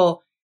think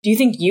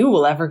you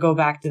will ever go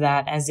back to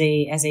that as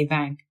a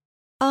bank?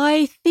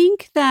 I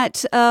think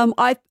that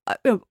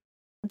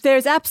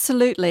there's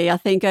absolutely, I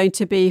think, going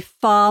to be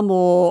far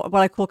more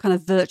what I call kind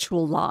of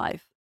virtual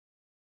live.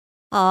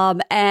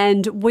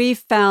 And we've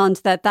found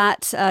that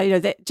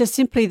just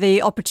simply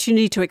the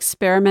opportunity to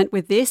experiment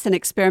with this and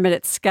experiment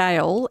at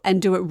scale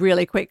and do it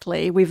really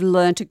quickly, we've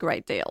learned a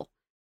great deal.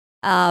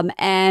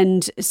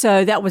 And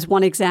so that was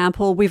one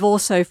example. We've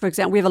also, for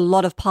example, we have a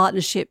lot of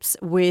partnerships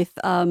with,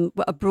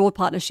 broad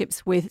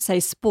partnerships with,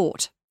 say,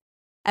 sport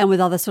and with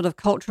other sort of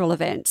cultural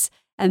events.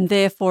 And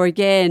therefore,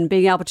 again,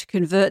 being able to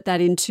convert that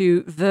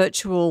into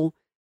virtual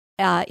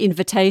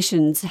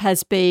invitations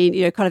has been,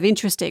 kind of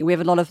interesting. We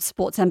have a lot of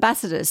sports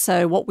ambassadors.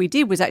 So what we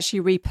did was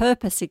actually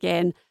repurpose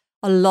again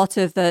a lot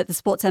of the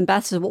sports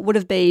ambassadors, what would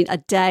have been a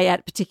day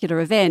at a particular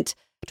event,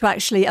 to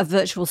actually a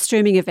virtual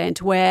streaming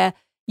event where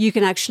you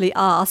can actually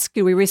ask.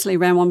 We recently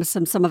ran one with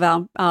some of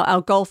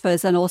our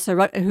golfers, and also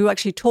who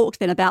actually talked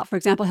then about, for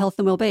example, health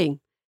and well-being,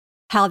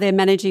 how they're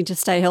managing to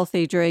stay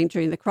healthy during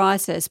the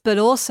crisis, but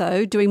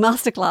also doing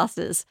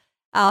masterclasses.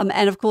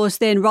 And of course,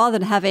 then rather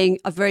than having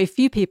a very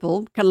few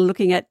people kind of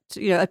looking at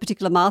a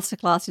particular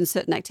masterclass in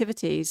certain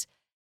activities,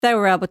 they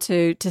were able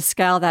to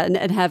scale that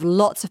and have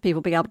lots of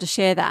people being able to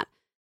share that.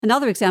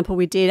 another example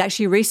we did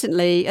actually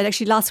recently, and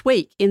actually last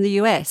week in the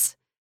US,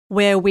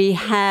 where we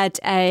had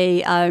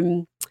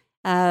a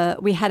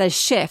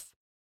chef,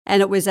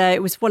 and it was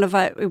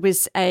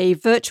a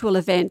virtual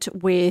event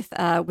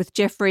with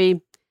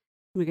Jeffrey.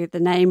 Let me get the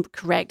name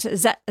correct.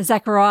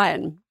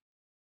 Zacharian.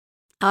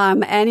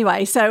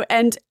 Anyway, so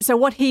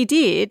what he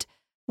did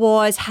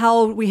was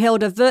we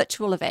held a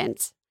virtual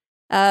event.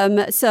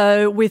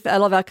 So with a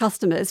lot of our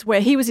customers,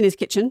 where he was in his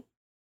kitchen,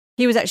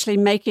 he was actually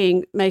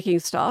making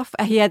stuff.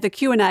 He had the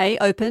Q&A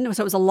open,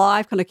 so it was a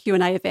live kind of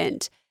Q&A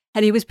event.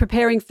 And he was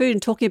preparing food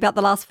and talking about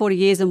the last 40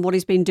 years and what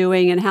he's been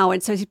doing and how.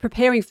 And so he's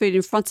preparing food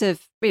in front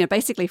of,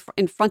 basically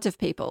in front of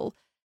people.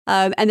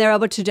 And they're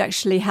able to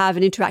actually have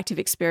an interactive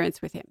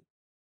experience with him.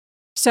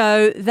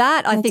 So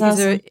that, I think,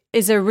 awesome.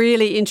 is a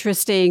really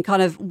interesting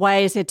kind of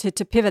way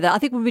to pivot that. I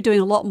think we'll be doing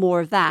a lot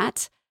more of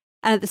that.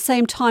 And at the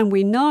same time,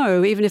 we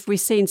know, even if we've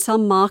seen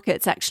some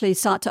markets actually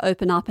start to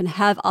open up and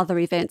have other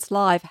events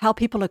live, how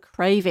people are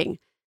craving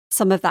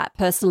some of that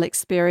personal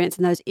experience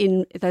and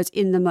those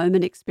in the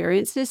moment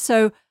experiences.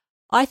 So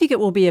I think it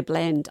will be a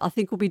blend. I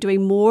think we'll be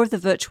doing more of the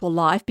virtual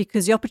live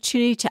because the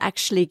opportunity to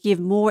actually give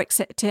more,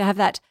 to have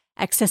that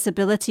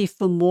accessibility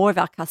for more of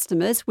our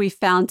customers, we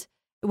found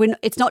when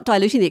it's not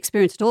diluting the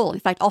experience at all. In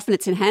fact, often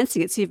it's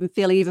enhancing. It's even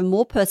feeling even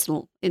more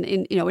personal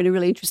in a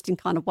really interesting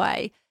kind of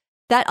way.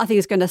 That I think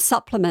is going to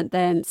supplement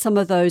then some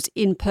of those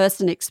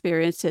in-person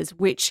experiences,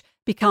 which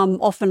become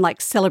often like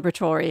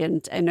celebratory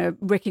and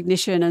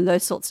recognition and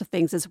those sorts of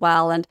things as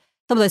well. And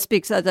some of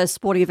those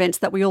sporting events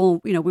that we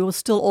will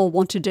still all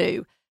want to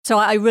do. So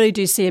I really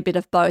do see a bit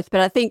of both. But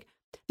I think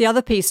the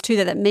other piece too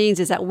that means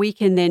is that we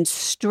can then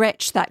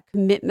stretch that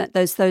commitment,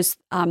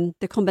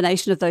 the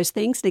combination of those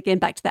things. And again,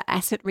 back to the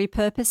asset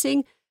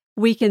repurposing,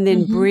 we can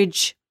then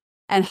bridge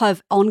and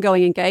have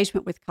ongoing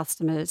engagement with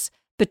customers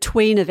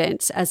between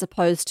events as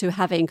opposed to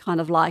having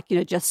kind of like,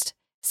 just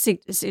 2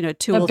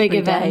 or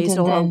 3 days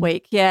or a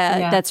week.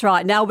 Yeah, that's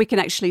right. Now we can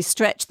actually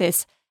stretch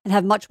this and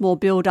have much more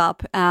build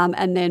up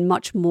and then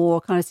much more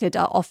kind of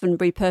often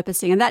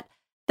repurposing. And that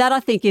I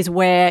think is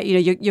where,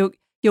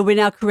 we're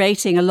now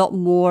creating a lot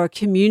more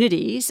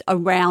communities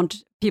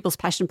around people's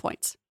passion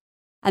points.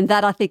 And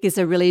that I think is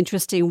a really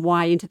interesting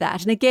way into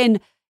that. And again,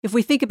 if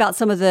we think about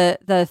some of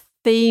the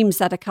themes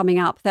that are coming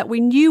up that we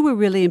knew were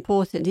really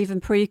important,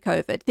 even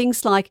pre-COVID,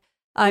 things like,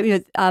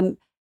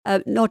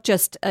 not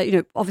just,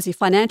 obviously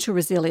financial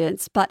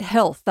resilience, but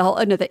health, the whole,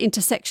 the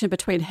intersection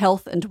between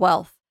health and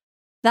wealth.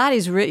 That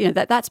is really,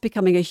 that's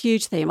becoming a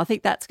huge theme. I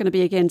think that's going to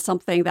be, again,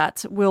 something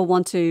that we'll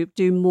want to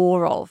do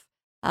more of.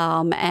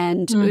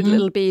 And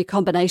it'll be a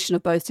combination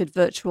of both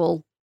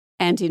virtual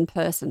and in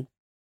person.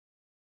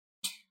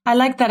 I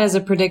like that as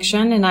a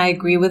prediction, and I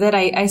agree with it.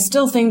 I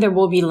still think there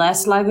will be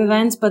less live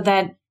events, but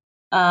that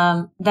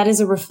is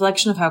a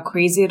reflection of how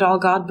crazy it all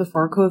got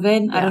before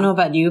COVID. Yeah. I don't know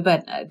about you,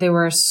 but there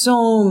were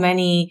so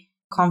many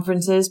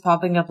conferences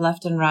popping up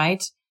left and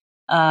right.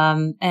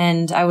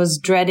 And I was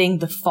dreading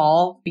the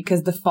fall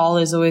because the fall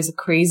is always a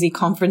crazy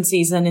conference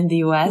season in the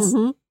US.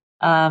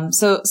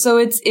 So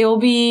it'll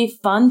be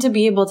fun to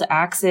be able to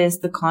access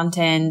the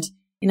content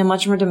in a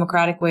much more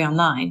democratic way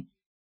online.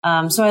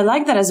 So I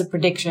like that as a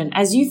prediction.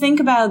 As you think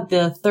about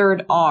the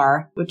third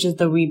R, which is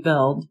the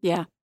rebuild.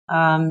 Yeah.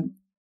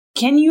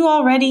 Can you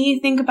already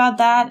think about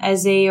that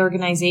as a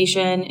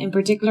organization, in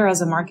particular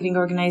as a marketing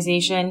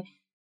organization?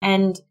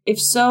 And if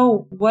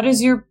so, what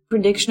is your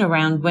prediction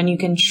around when you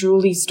can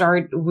truly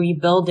start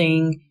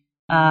rebuilding,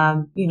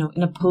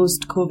 in a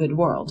post-COVID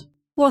world?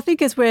 Well, I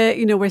think as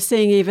we're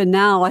seeing even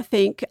now, I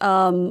think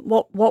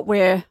what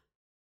we're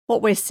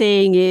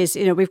seeing is,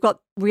 we've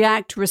got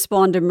react,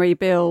 respond, and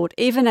rebuild.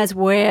 Even as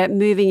we're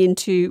moving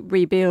into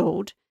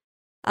rebuild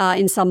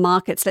in some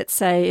markets, let's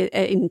say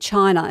in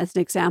China as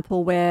an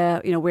example,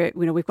 where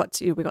we've got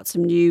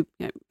some new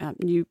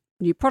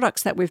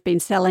products that we've been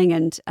selling,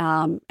 and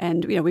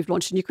we've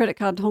launched a new credit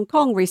card in Hong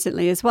Kong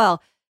recently as well.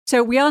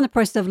 So we are in the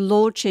process of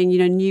launching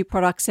new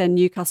products and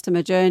new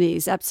customer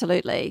journeys.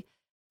 Absolutely.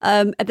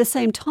 At the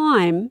same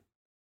time,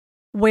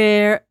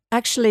 we're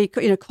actually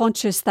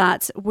conscious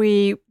that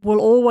we will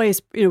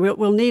always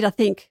we'll need, I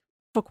think,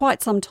 for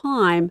quite some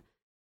time,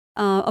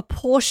 a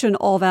portion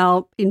of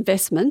our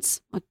investments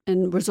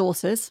and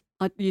resources.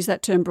 I use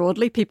that term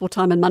broadly: people,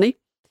 time, and money.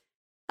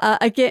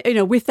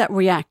 Again, with that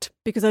react,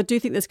 because I do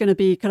think there's going to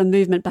be kind of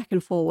movement back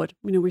and forward.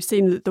 We've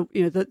seen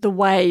the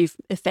wave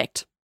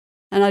effect,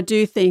 and I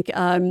do think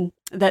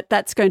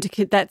that's going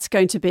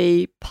to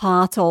be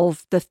part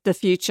of the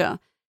future.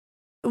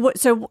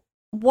 So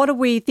what are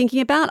we thinking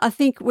about? I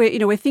think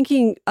we're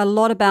thinking a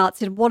lot about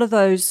what are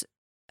those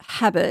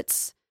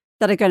habits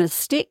that are going to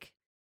stick,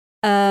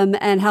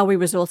 and how we're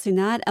resourcing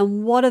that,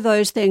 and what are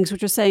those things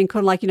which are saying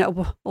kind of like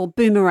or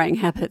boomerang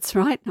habits,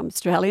 right? I'm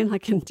Australian, I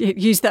can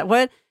use that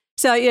word.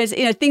 So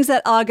things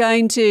that are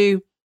going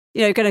to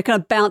going to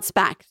kind of bounce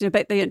back, so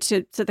they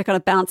kind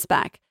of bounce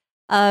back.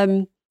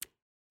 I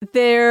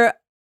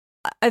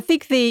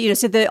think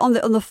on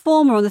the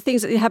former, on the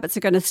things that the habits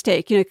are going to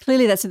stick,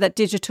 clearly that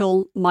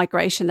digital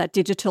migration, that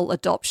digital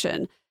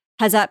adoption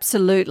has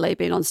absolutely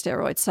been on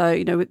steroids.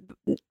 So,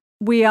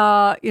 we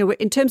are,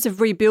 in terms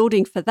of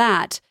rebuilding for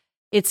that,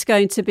 it's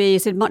going to be,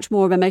 much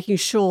more about making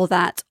sure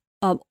that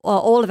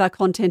all of our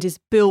content is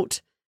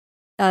built.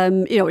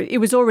 It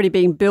was already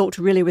being built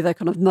really with a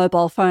kind of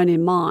mobile phone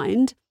in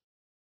mind,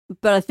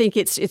 but I think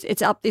it's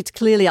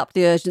clearly up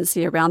the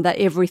urgency around that.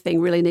 Everything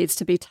really needs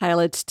to be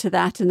tailored to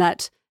that and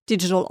that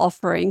digital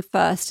offering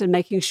first, and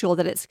making sure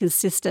that it's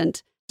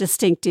consistent,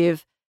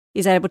 distinctive,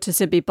 is able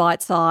to be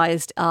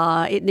bite-sized.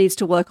 It needs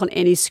to work on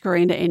any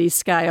screen at any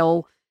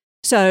scale.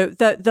 So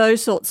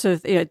those sorts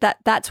of,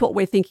 that's what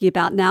we're thinking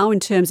about now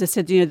in terms of,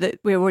 that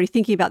we're already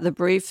thinking about the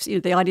briefs,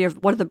 the idea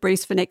of what are the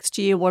briefs for next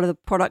year, what are the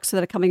products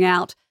that are coming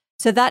out.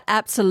 So that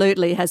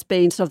absolutely has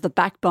been sort of the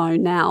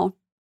backbone now.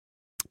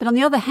 But on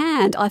the other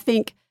hand, I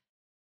think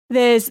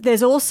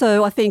there's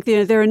also, I think,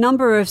 there are a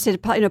number of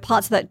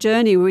parts of that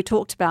journey where we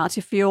talked about,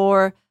 if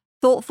you're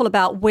thoughtful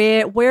about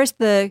where's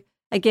the,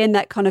 again,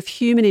 that kind of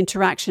human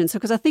interaction. So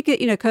because I think,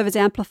 COVID's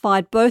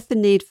amplified both the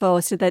need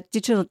for that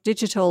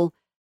digital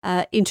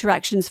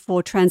interactions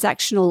for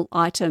transactional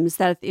items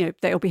that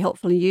will be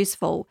helpful and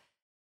useful.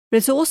 But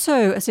it's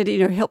also, I said,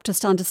 helped us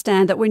to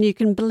understand that when you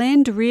can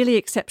blend really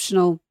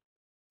exceptional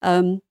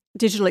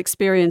digital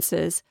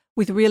experiences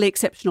with really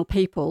exceptional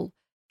people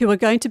who are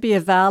going to be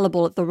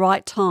available at the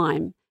right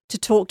time to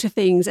talk to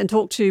things and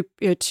talk to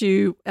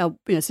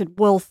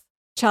wealth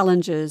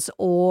challenges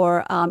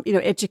or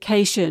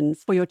education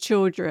for your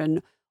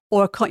children,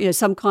 or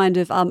some kind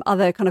of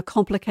other kind of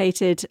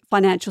complicated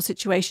financial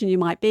situation you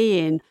might be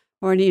in,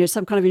 or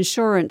some kind of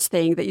insurance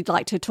thing that you'd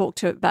like to talk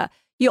to about,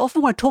 you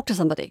often want to talk to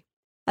somebody.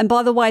 And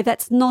by the way,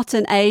 that's not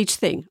an age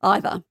thing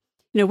either.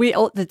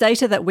 The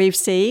data that we've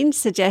seen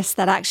suggests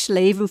that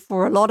actually, even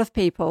for a lot of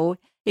people,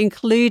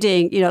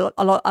 including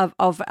a lot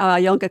of our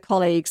younger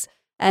colleagues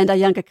and our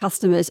younger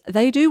customers,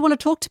 they do want to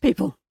talk to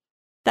people.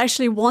 They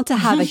actually want to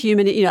have a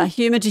human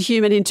to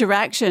human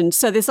interaction.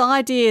 So this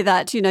idea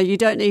that you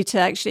don't need to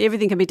actually,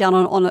 everything can be done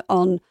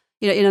on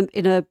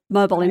in a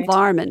mobile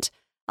environment.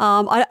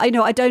 I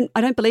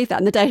don't believe that,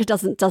 and the data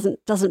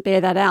doesn't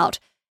bear that out.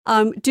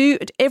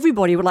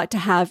 Everybody would like to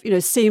have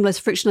seamless,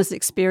 frictionless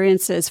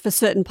experiences for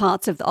certain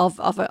parts of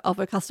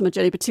a customer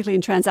journey, particularly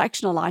in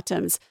transactional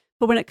items.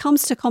 But when it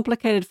comes to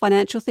complicated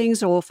financial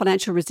things or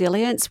financial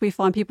resilience, we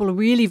find people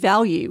really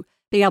value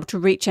being able to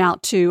reach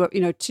out to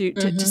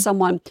to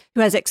someone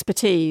who has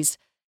expertise.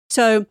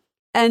 So,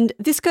 and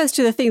this goes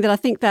to the thing that I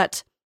think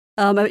that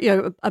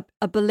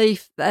a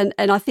belief, and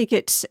I think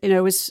it's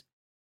was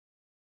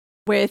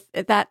with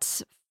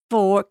that's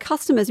for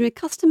customers. I mean,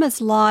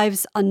 customers'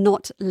 lives are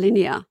not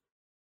linear,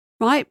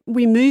 right?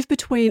 We move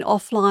between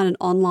offline and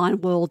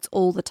online worlds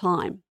all the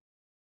time.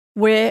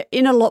 We're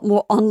in a lot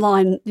more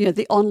online,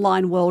 the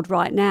online world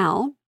right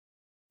now.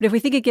 But if we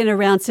think again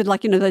around,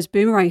 those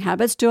boomerang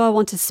habits, do I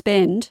want to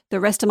spend the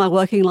rest of my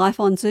working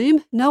life on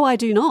Zoom? No, I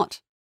do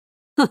not.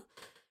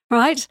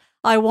 Right?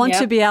 I want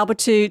to be able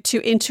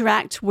to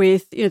interact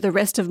with the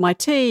rest of my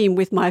team,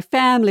 with my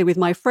family, with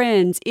my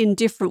friends in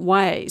different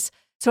ways.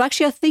 So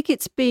actually, I think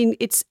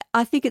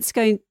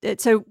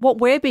so what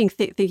we're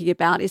thinking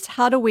about is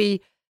how do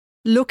we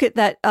look at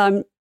that,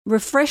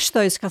 refresh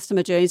those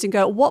customer journeys and go,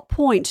 at what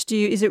point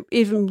is it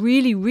even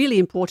really, really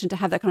important to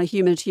have that kind of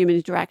human-to-human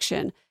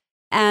interaction?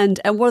 And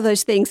what are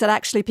those things that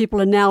actually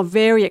people are now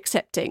very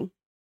accepting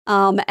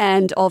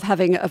and of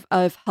having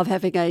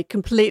a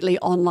completely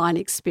online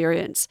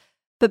experience?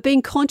 But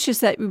being conscious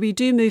that we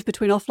do move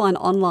between offline and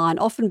online,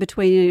 often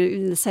between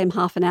in the same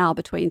half an hour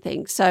between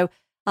things. So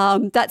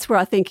that's where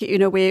I think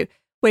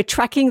we're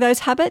tracking those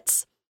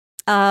habits,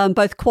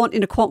 both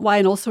in a quant way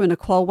and also in a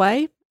qual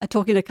way.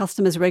 Talking to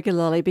customers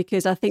regularly,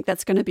 because I think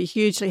that's going to be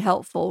hugely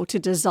helpful to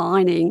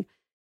designing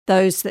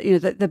those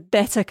the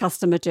better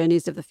customer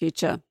journeys of the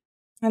future.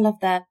 I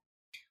love that.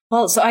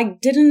 Well, so I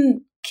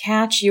didn't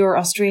catch your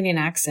Australian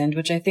accent,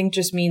 which I think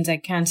just means I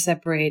can't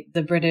separate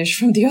the British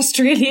from the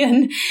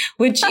Australian,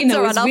 which is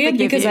weird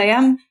because I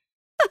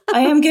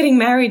am getting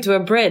married to a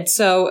Brit,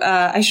 so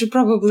I should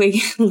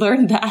probably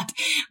learn that.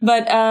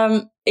 But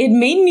it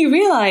made me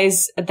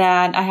realize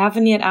that I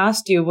haven't yet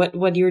asked you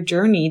what your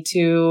journey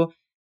to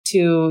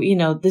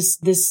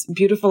this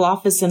beautiful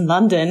office in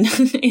London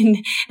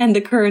and the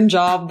current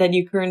job that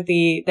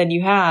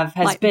you have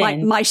has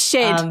been. My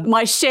shed.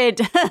 My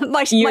shed. It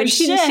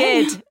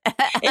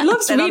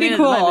looks really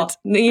cool.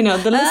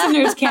 The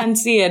listeners can't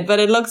see it, but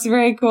it looks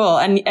very cool.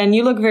 And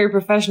you look very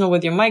professional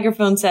with your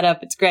microphone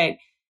setup. It's great.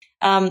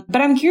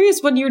 But I'm curious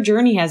what your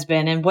journey has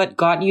been and what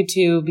got you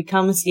to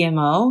become a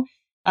CMO.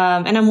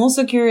 And I'm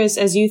also curious,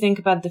 as you think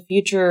about the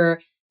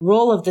future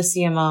role of the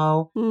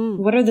CMO,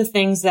 what are the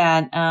things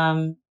that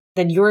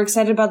you're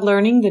excited about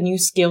learning, the new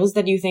skills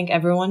that you think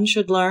everyone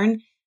should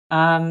learn?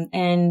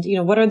 And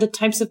what are the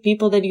types of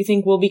people that you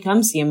think will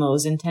become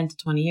CMOs in 10 to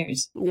 20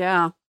 years?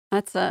 Yeah,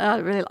 that's I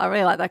really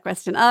like that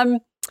question.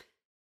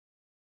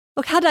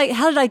 Look, how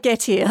did I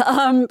get here?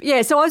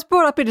 So I was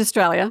brought up in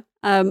Australia.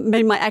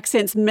 Maybe my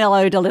accent's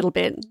mellowed a little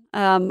bit.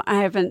 I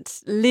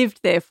haven't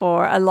lived there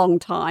for a long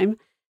time.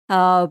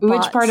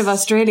 Which part of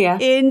Australia?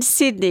 In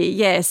Sydney,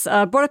 yes.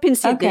 Brought up in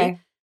Sydney. Okay.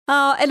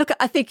 And look,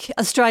 I think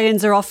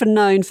Australians are often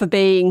known for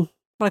being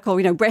what I call,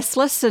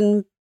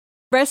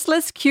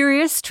 restless,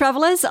 curious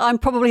travellers. I'm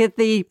probably at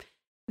I'm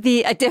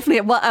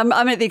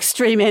at the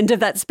extreme end of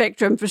that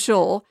spectrum for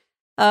sure.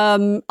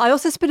 I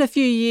also spent a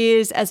few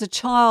years as a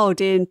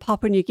child in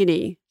Papua New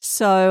Guinea,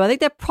 so I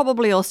think that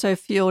probably also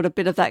fueled a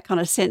bit of that kind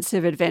of sense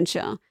of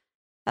adventure.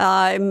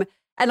 And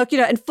look,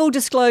 in full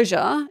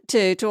disclosure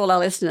to all our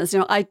listeners,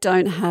 I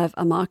don't have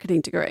a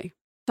marketing degree.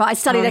 So I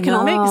studied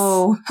economics.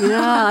 No.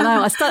 Yeah, I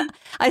know.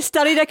 I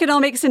studied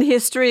economics and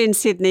history in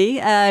Sydney,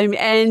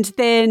 and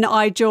then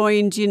I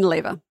joined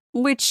Unilever,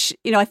 which,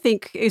 I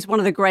think is one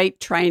of the great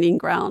training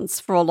grounds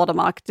for a lot of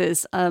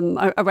marketers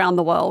around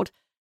the world.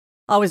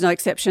 I was no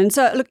exception.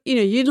 So look,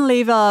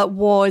 Unilever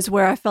was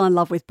where I fell in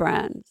love with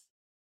brands.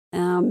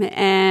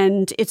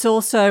 And it's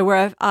also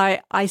where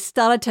I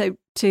started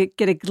to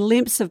get a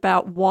glimpse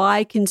about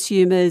why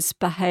consumers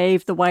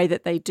behave the way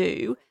that they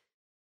do.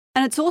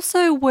 And it's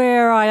also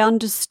where I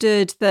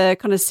understood the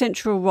kind of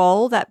central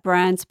role that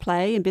brands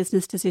play in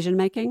business decision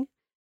making.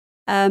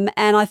 And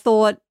I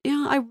thought,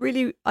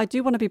 I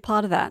do want to be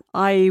part of that.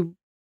 I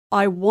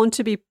want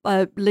to be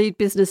lead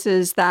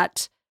businesses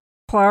that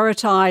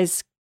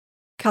prioritize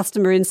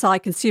customer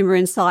insight, consumer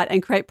insight,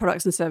 and create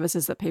products and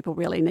services that people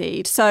really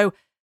need. So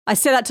I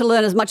set out to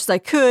learn as much as I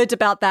could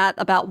about that,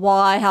 about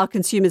why, how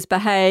consumers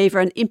behave, or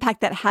an impact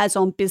that has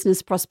on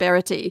business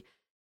prosperity.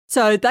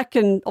 So that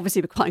can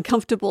obviously be quite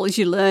uncomfortable as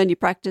you learn, you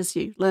practice,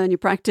 you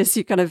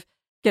kind of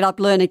get up,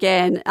 learn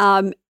again.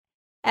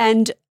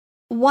 And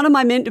one of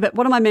my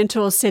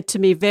mentors said to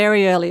me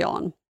very early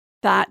on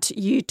that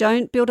you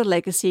don't build a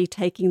legacy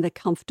taking the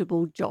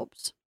comfortable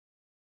jobs.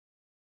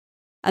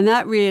 And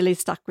that really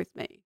stuck with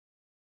me.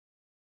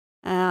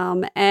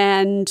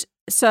 And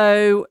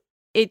so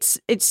it's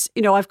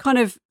I've kind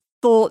of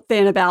thought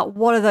then about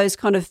what are those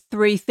kind of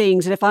three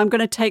things, and if I'm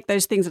going to take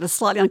those things that are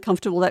slightly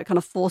uncomfortable, that kind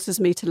of forces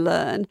me to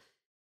learn.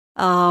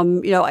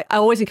 I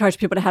always encourage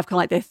people to have kind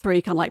of like their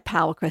three kind of like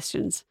power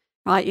questions,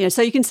 right?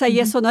 So you can say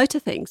yes or no to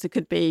things. It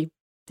could be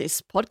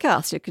this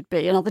podcast, it could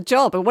be another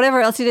job, or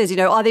whatever else it is.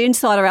 Either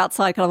inside or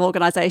outside kind of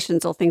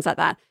organizations or things like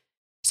that.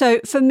 So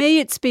for me,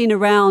 it's been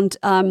around.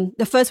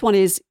 The first one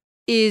is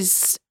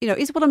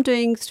what I'm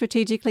doing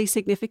strategically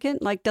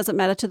significant? Like, does it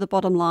matter to the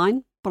bottom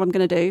line what I'm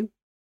going to do?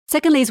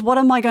 Secondly is, what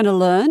am I going to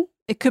learn?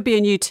 It could be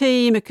a new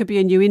team, it could be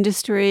a new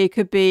industry, it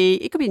could be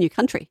a new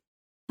country.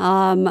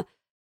 And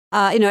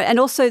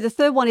also the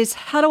third one is,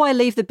 how do I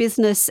leave the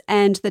business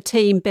and the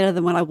team better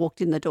than when I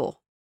walked in the door?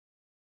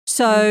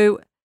 So,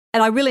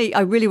 and I really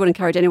want to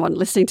encourage anyone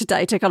listening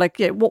today to kind of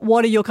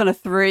what are your kind of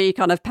three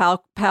kind of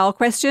power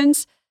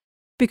questions?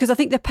 Because I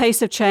think the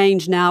pace of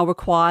change now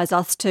requires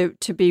us to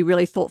be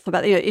really thoughtful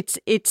about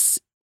it.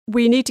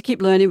 We need to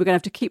keep learning. We're going to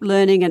have to keep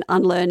learning and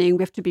unlearning.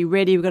 We have to be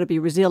ready. We've got to be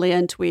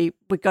resilient. We've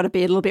got to be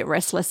a little bit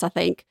restless, I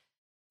think.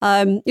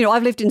 I've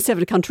lived in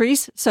 7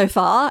 countries so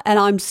far, and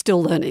I'm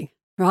still learning,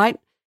 right?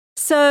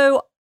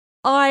 So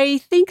I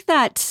think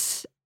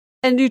that,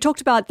 and you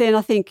talked about then,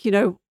 I think,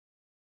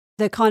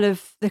 the kind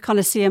of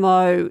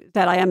CMO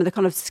that I am and the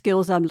kind of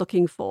skills I'm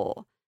looking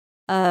for.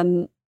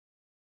 I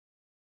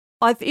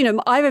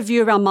have a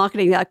view around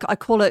marketing that I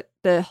call it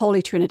the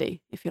Holy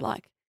Trinity, if you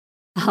like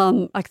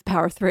the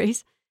power of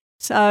threes.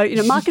 So,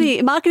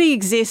 marketing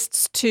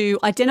exists to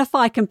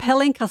identify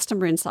compelling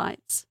customer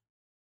insights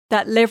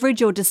that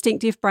leverage your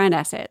distinctive brand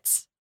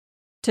assets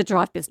to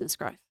drive business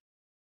growth.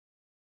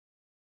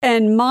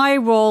 And my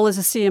role as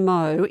a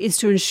CMO is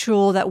to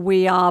ensure that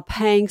we are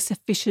paying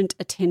sufficient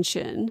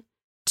attention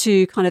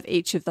to kind of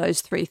each of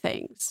those three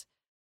things.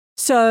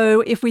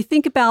 So if we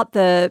think about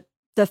the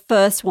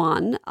first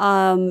one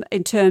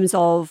in terms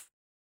of,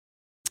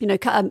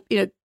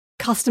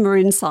 customer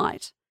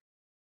insight,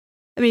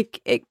 I mean,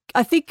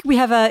 I think we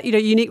have a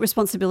unique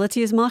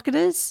responsibility as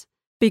marketers,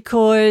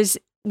 because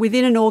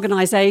within an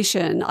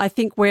organization, I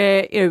think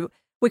we're kind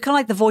of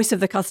like the voice of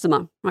the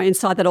customer, right?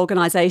 Inside that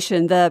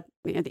organization, the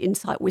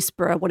insight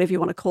whisperer, whatever you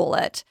want to call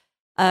it.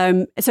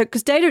 So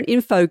because data and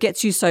info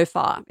gets you so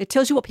far, it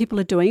tells you what people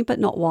are doing, but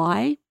not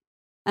why.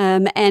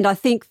 And I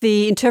think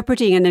the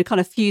interpreting and then kind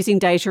of fusing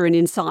data and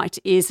insight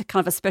is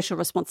kind of a special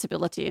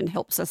responsibility and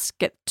helps us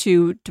get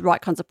to the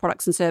right kinds of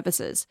products and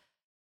services.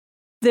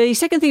 The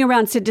second thing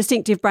around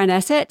distinctive brand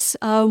assets,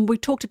 we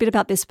talked a bit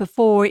about this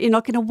before. In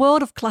a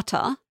world of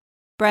clutter,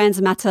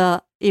 brands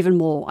matter even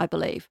more, I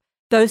believe.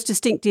 Those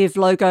distinctive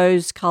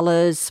logos,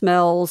 colors,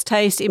 smells,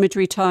 taste,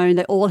 imagery, tone,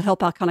 they all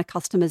help our kind of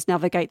customers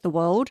navigate the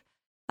world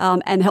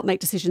and help make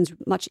decisions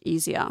much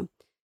easier.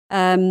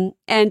 And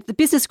the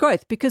business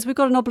growth, because we've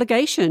got an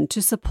obligation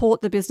to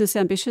support the business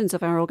ambitions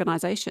of our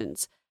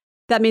organizations.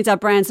 That means our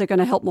brands are going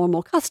to help more and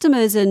more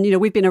customers. And,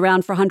 we've been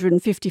around for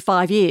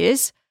 155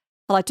 years.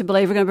 I like to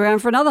believe we're going to be around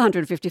for another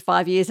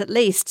 155 years at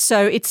least.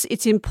 So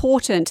it's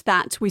important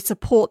that we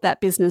support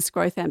that business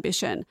growth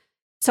ambition.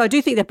 So I do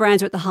think that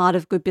brands are at the heart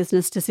of good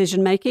business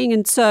decision making.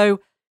 And so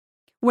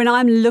when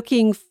I'm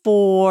looking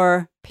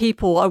for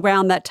people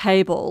around that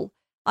table,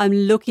 I'm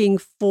looking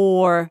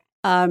for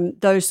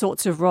those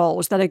sorts of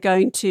roles that are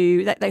going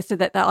to,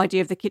 that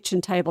idea of the kitchen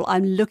table.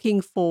 I'm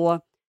looking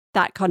for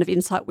that kind of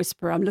insight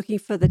whisperer. I'm looking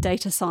for the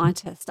data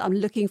scientist. I'm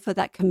looking for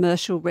that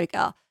commercial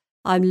rigor.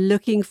 I'm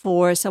looking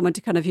for someone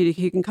to kind of who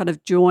can kind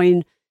of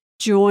join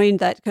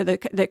that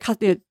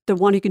the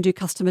one who can do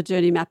customer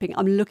journey mapping.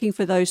 I'm looking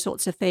for those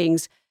sorts of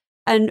things.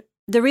 And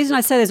the reason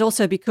I say this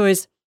also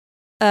because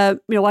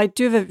I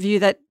do have a view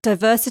that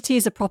diversity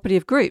is a property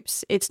of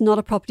groups. It's not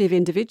a property of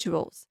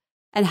individuals.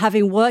 And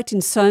having worked in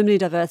so many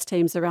diverse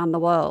teams around the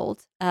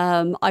world,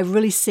 I've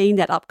really seen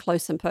that up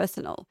close and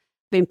personal,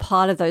 been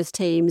part of those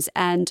teams.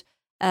 And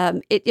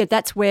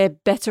that's where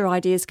better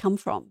ideas come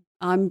from.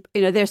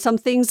 There's some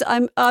things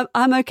I'm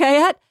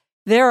okay at.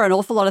 There are an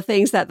awful lot of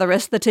things that the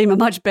rest of the team are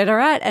much better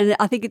at. And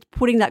I think it's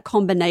putting that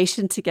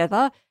combination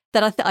together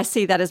that I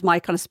see that as my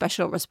kind of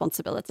special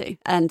responsibility.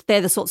 And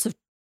they're the sorts of,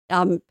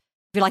 if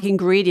you like,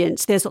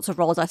 ingredients, they're sorts of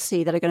roles I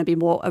see that are going to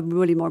be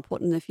really more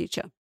important in the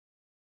future.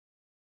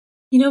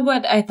 You know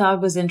what I thought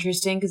was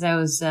interesting, because I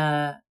was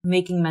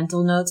making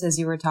mental notes as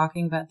you were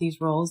talking about these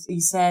roles.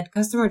 You said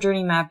customer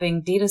journey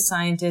mapping, data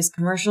scientist,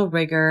 commercial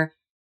rigor.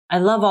 I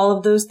love all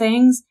of those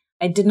things.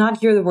 I did not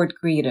hear the word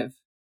creative.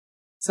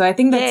 So I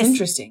think that's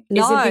interesting.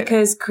 Is it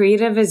because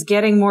creative is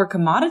getting more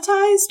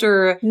commoditized,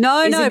 or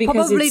no, is it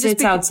because probably it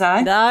sits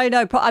outside?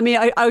 No. I mean,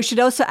 I should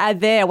also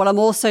add there, what I'm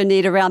also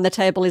need around the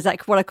table is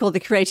like what I call the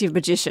creative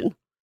magician.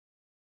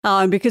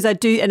 Because I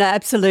do, and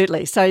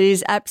absolutely. So it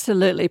is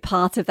absolutely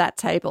part of that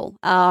table.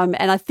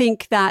 And I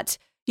think that,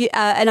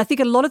 and I think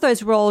a lot of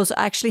those roles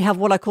actually have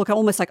what I call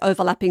almost like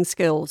overlapping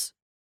skills.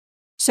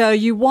 So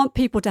you want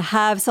people to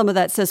have some of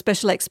that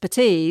special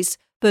expertise,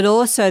 but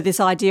also this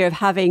idea of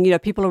having,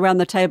 people around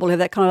the table who have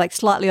that kind of like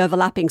slightly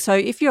overlapping. So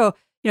if you're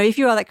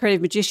that creative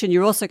magician,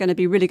 you're also going to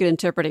be really good at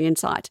interpreting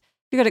insight.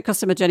 If you're good at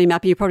customer journey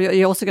mapping,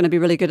 you're also going to be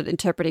really good at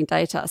interpreting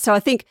data. So I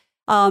think,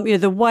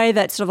 the way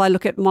that sort of I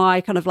look at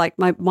my kind of like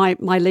my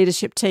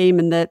leadership team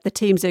and the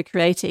teams they're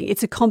creating,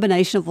 it's a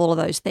combination of all of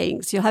those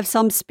things. You'll have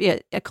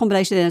a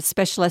combination of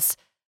specialists,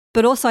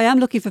 but also I am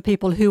looking for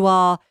people who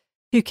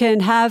can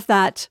have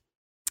that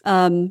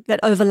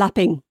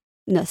overlappingness.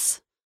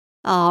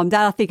 That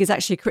I think is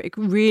actually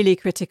really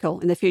critical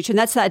in the future, and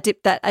that's I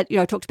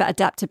talked about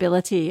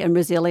adaptability and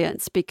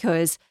resilience,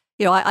 because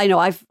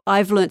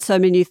I've learned so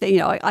many new things.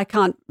 I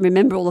can't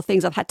remember all the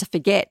things I've had to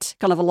forget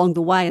kind of along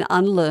the way and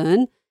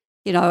unlearn.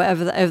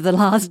 Over the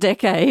last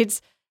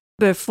decades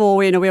before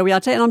we know where we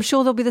are today. And I'm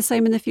sure they'll be the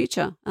same in the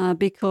future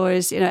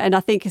because, and I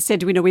think I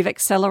said, we've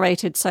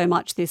accelerated so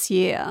much this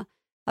year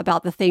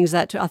about the things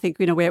that I think,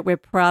 we're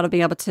proud of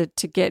being able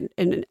to get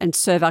and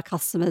serve our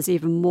customers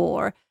even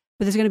more.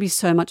 But there's going to be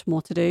so much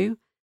more to do.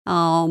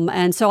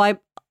 And so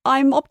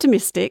I'm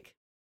optimistic.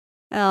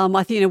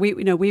 I think,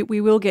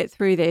 we will get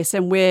through this,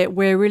 and we're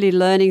really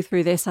learning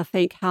through this, I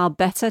think, how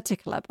better to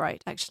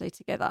collaborate actually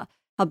together,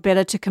 how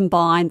better to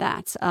combine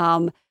that.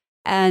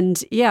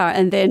 And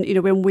then,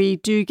 when we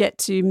do get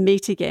to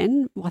meet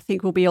again, I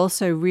think we'll be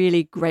also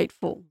really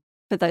grateful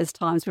for those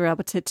times we're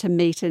able to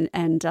meet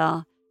and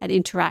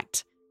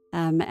interact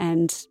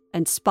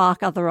and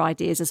spark other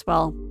ideas as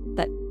well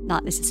that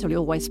not necessarily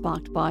always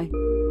sparked by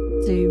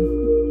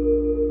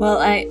Zoom. Well,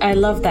 I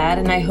love that,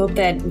 and I hope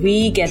that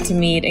we get to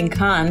meet in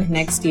Cannes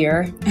next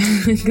year,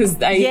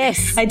 because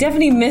I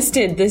definitely missed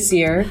it this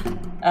year.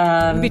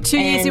 It'll be 2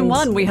 years in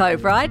one, we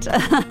hope, right?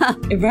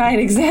 Right,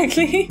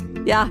 exactly.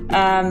 Yeah.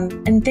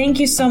 And thank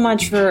you so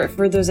much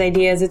for those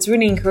ideas. It's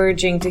really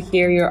encouraging to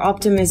hear your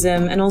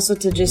optimism, and also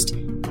to just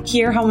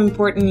hear how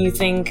important you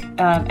think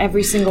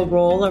every single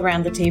role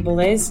around the table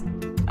is,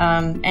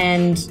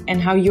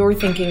 and how you're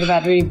thinking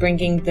about really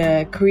bringing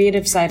the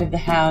creative side of the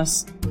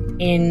house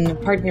in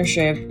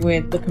partnership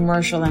with the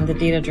commercial and the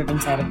data-driven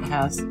side of the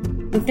house.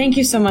 So thank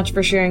you so much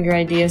for sharing your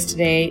ideas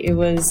today. It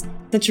was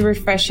such a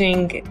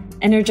refreshing,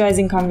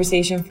 energizing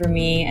conversation for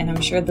me, and I'm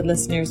sure the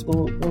listeners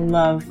will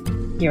love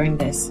hearing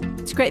this.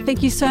 It's great.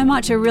 Thank you so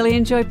much. I really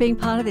enjoyed being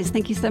part of this.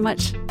 Thank you so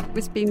much.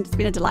 It's been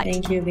a delight.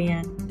 Thank you,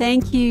 Leanne.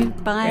 Thank you.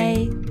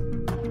 Bye.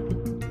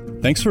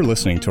 Great. Thanks for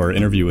listening to our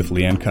interview with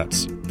Leanne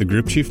Cutts, the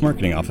Group Chief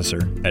Marketing Officer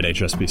at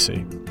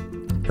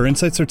HSBC. Her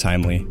insights are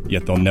timely,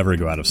 yet they'll never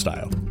go out of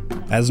style.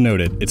 As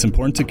noted, it's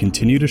important to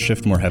continue to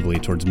shift more heavily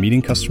towards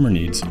meeting customer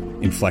needs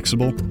in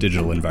flexible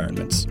digital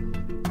environments,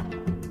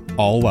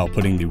 all while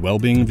putting the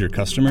well-being of your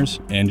customers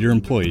and your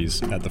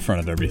employees at the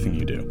front of everything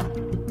you do.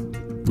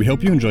 We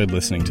hope you enjoyed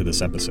listening to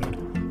this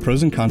episode.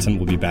 Pros and Content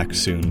will be back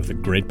soon with a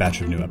great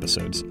batch of new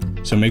episodes,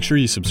 so make sure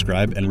you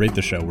subscribe and rate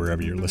the show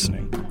wherever you're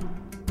listening.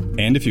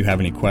 And if you have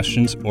any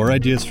questions or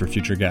ideas for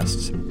future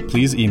guests,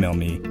 please email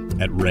me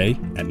at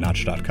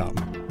ray@notch.com.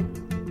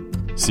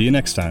 See you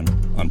next time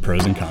on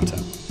Pros and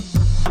Content.